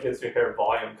 Mm-hmm. So it gives your hair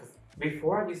volume. Because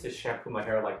before I used to shampoo my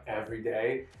hair like every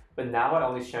day, but now I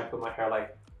only shampoo my hair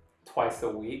like twice a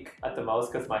week at the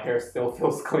most because my hair still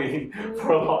feels clean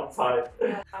for a long time.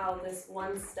 Wow, this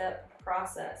one-step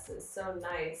process is so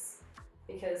nice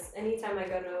because anytime I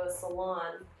go to a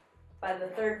salon, by the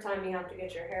third time you have to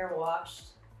get your hair washed,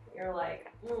 you're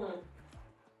like,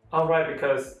 Oh, right,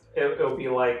 because it'll be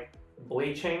like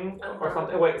bleaching or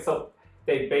something. Wait, so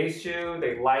they base you,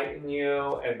 they lighten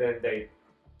you, and then they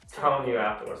tone you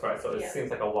afterwards, right? So it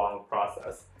seems like a long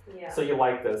process. Yeah. So you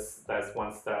like this as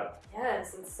one step?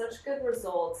 Yes, it's such good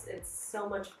results. It's so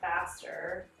much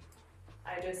faster.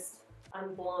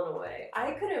 I'm blown away.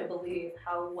 I couldn't believe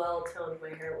how well toned my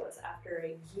hair was after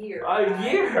a year. A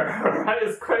year, right?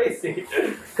 It's crazy.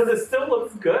 Because it still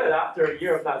looks good after a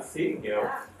year of not seeing you.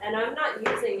 Yeah, and I'm not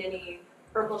using any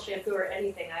purple shampoo or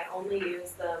anything. I only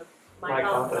use the My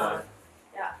Confidant.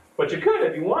 Yeah. But you could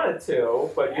if you wanted to,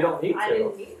 but you don't need to. I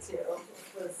didn't need to.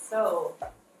 It was so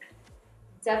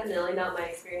definitely not my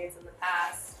experience in the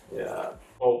past. Yeah.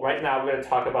 Well, right now we're going to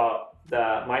talk about the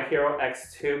MyHero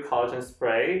X2 Collagen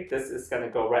Spray. This is going to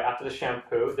go right after the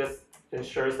shampoo. This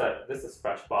ensures that this is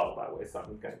fresh bottle, by the way, so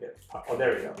I'm going to get, oh,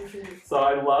 there we go. So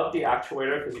I love the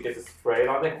actuator because you get to spray it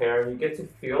on the hair and you get to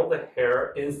feel the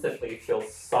hair instantly feel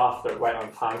softer right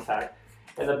on contact.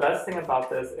 And the best thing about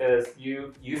this is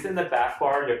you use it in the back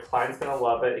bar, your client's going to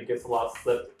love it. It gives a lot of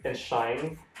slip and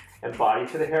shine and body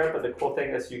to the hair, but the cool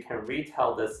thing is you can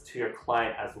retell this to your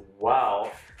client as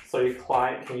well. So your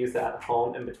client can use it at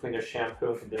home in between their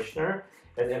shampoo and conditioner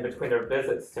and in between their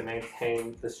visits to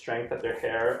maintain the strength of their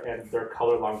hair and their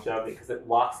color longevity because it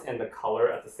locks in the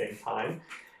color at the same time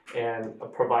and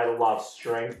provide a lot of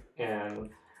strength and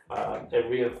it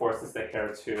reinforces the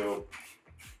hair to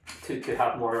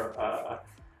have more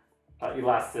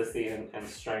elasticity and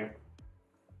strength.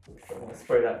 So I'm going to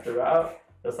spray that throughout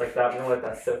just like that. I'm going to let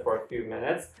that sit for a few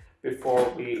minutes before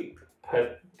we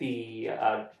put the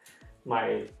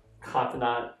my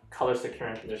Confidant Color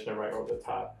Securing Conditioner right over the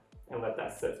top and let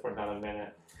that sit for another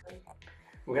minute.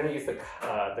 We're going to use the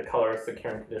Color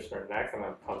Securing Conditioner next. I'm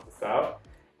going to pump this out.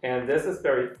 And this is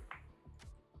very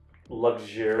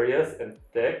luxurious and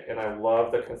thick, and I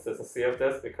love the consistency of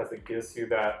this because it gives you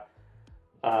that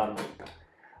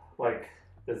like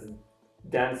this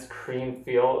dense cream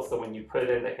feel. So when you put it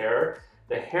in the hair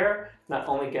not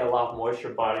only get a lot of moisture,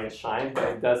 body, and shine, but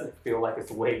it doesn't feel like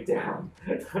it's weighed down.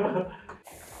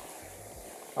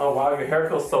 Oh wow, your hair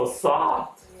feels so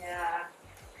soft. Yeah.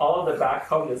 All of the back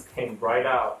comb just came right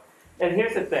out. And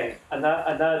here's the thing,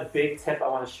 another big tip I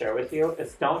want to share with you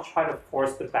is don't try to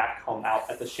force the back comb out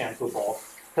at the shampoo bowl.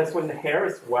 Because when the hair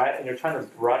is wet and you're trying to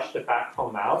brush the back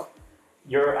comb out,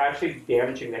 you're actually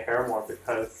damaging the hair more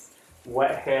because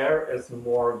wet hair is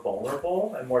more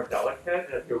vulnerable and more delicate.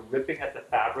 And if you're ripping at the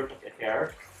fabric of the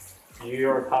hair,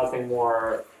 you're causing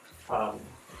more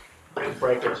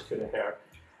breakage to the hair.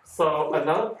 So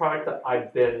another product that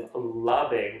I've been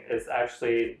loving is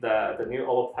actually the new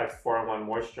Olaplex 4-in-1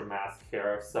 Moisture Mask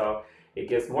here. So it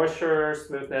gives moisture,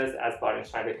 smoothness, adds body and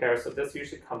shine to hair. So this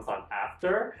usually comes on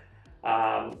after,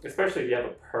 especially if you have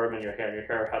a perm in your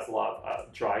hair has a lot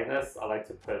of dryness. I like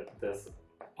to put this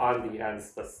on the ends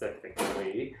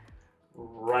specifically,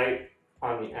 right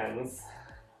on the ends,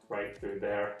 right through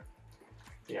there.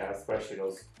 Yeah, especially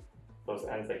those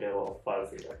ends that get a little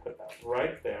fuzzy. I put that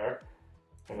right there.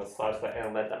 And massage that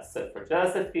and let that sit for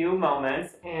just a few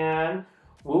moments and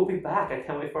we'll be back. I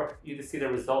can't wait for you to see the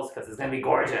results because it's going to be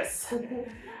gorgeous.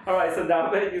 Alright, so now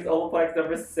I'm going to use Olaplex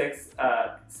number 6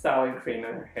 styling cream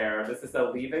in her hair. This is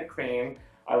a leave-in cream.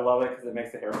 I love it because it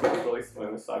makes the hair feel really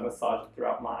smooth. So I massage it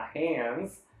throughout my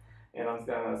hands and I'm just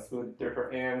going to smooth through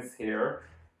her ends here.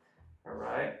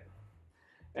 Alright.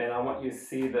 And I want you to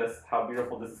see this, how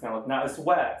beautiful this is going to look. Now it's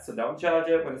wet, so don't judge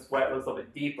it. When it's wet, it looks a little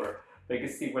bit deeper. But you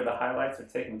can see where the highlights are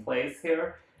taking place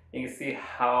here. You can see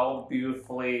how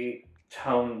beautifully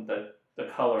toned the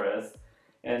color is.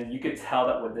 And you can tell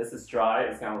that when this is dry,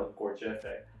 it's going to look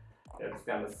gorgific. It's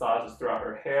going to massage this throughout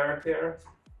her hair here.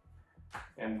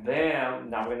 And then,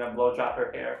 now we're going to blow dry her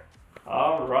hair.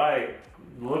 All right,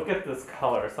 look at this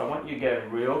color. So I want you to get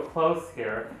real close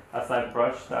here as I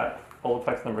brush that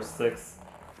Olaplex number 6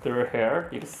 through her hair.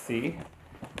 You can see,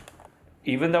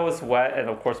 even though it's wet, and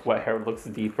of course wet hair looks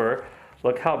deeper,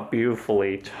 look how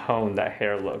beautifully toned that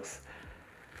hair looks.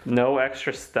 No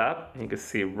extra step. You can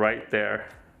see right there.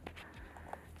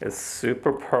 It's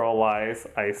super pearlized,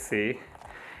 icy.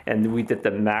 And we did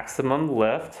the maximum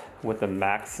lift with the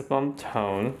maximum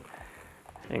tone.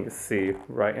 And you can see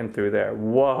right in through there.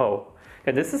 Whoa.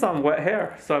 And this is on wet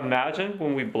hair. So imagine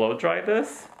when we blow dry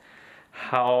this,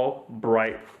 how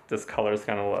bright this color is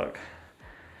gonna look.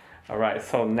 All right,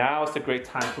 so now it's a great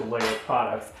time to layer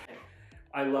products.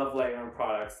 I love layering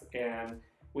products, and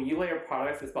when you layer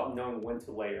products, it's about knowing when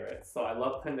to layer it. So I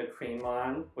love putting the cream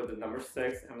on with the number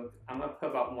 6, and I'm gonna put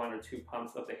about 1 or 2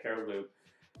 pumps of the hair loop.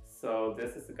 So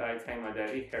this is the GuyTang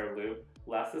Mydentity hair loop.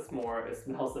 Less is more. It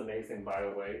smells amazing, by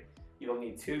the way. You don't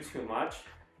need too much,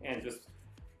 and just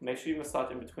make sure you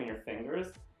massage in between your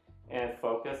fingers and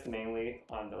focus mainly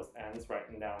on those ends, right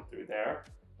and down through there.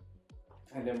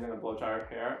 And then we're gonna blow dry our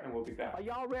hair, and we'll be back. Are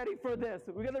y'all ready for this?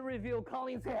 We're gonna reveal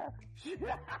Colleen's hair.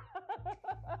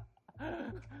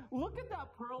 Look at that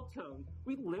pearl tone.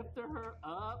 We lifted her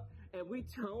up and we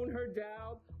toned her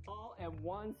down all in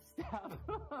one step.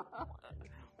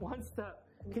 One step.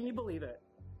 Can you believe it?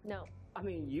 No. I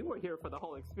mean, you were here for the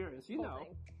whole experience. You know.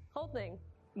 Whole thing.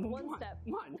 One step.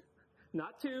 One.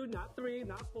 Not 2, not 3,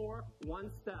 not 4. One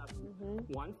step.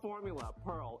 One formula,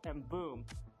 pearl, and boom.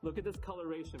 Look at this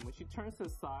coloration. When she turns to the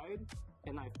side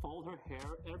and I fold her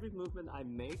hair, every movement I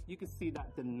make, you can see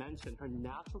that dimension. Her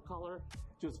natural color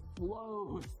just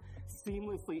flows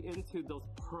seamlessly into those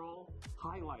pearl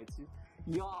highlights.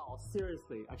 Y'all,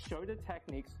 seriously, I showed the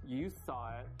techniques. You saw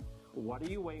it. What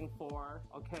are you waiting for?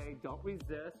 Okay, don't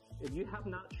resist. If you have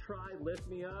not tried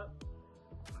LiftMeUp,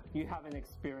 you haven't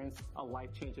experienced a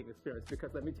life-changing experience,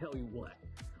 because let me tell you what,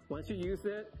 once you use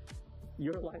it,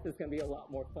 your life is going to be a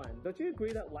lot more fun. Don't you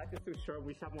agree that life is too short?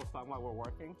 We should have more fun while we're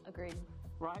working. Agreed.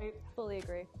 Right? Fully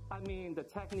agree. I mean, the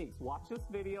techniques. Watch this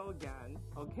video again,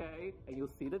 okay? And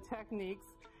you'll see the techniques,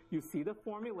 you see the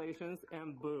formulations,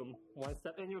 and boom, one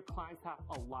step. And your clients have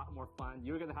a lot more fun.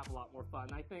 You're going to have a lot more fun.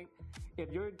 I think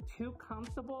if you're too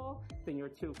comfortable, then you're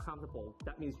too comfortable.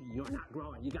 That means you're not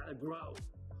growing. You got to grow.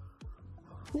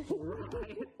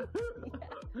 Right?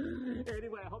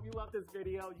 Anyway, I hope you love this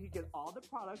video. You can get all the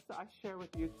products that I share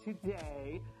with you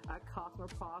today at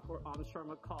Cosmoprof or on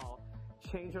Sharma Call.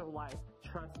 Change your life.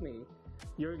 Trust me.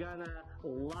 You're gonna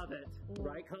love it.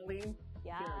 Right, Colleen?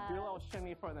 Yeah. Here, do a little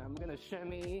shimmy for them. I'm gonna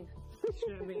shimmy,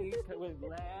 with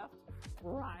left,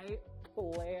 right,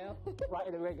 left, right,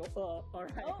 and we go up. All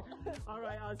right. All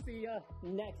right, I'll see you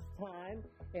next time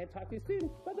and talk to you soon.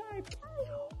 Bye-bye.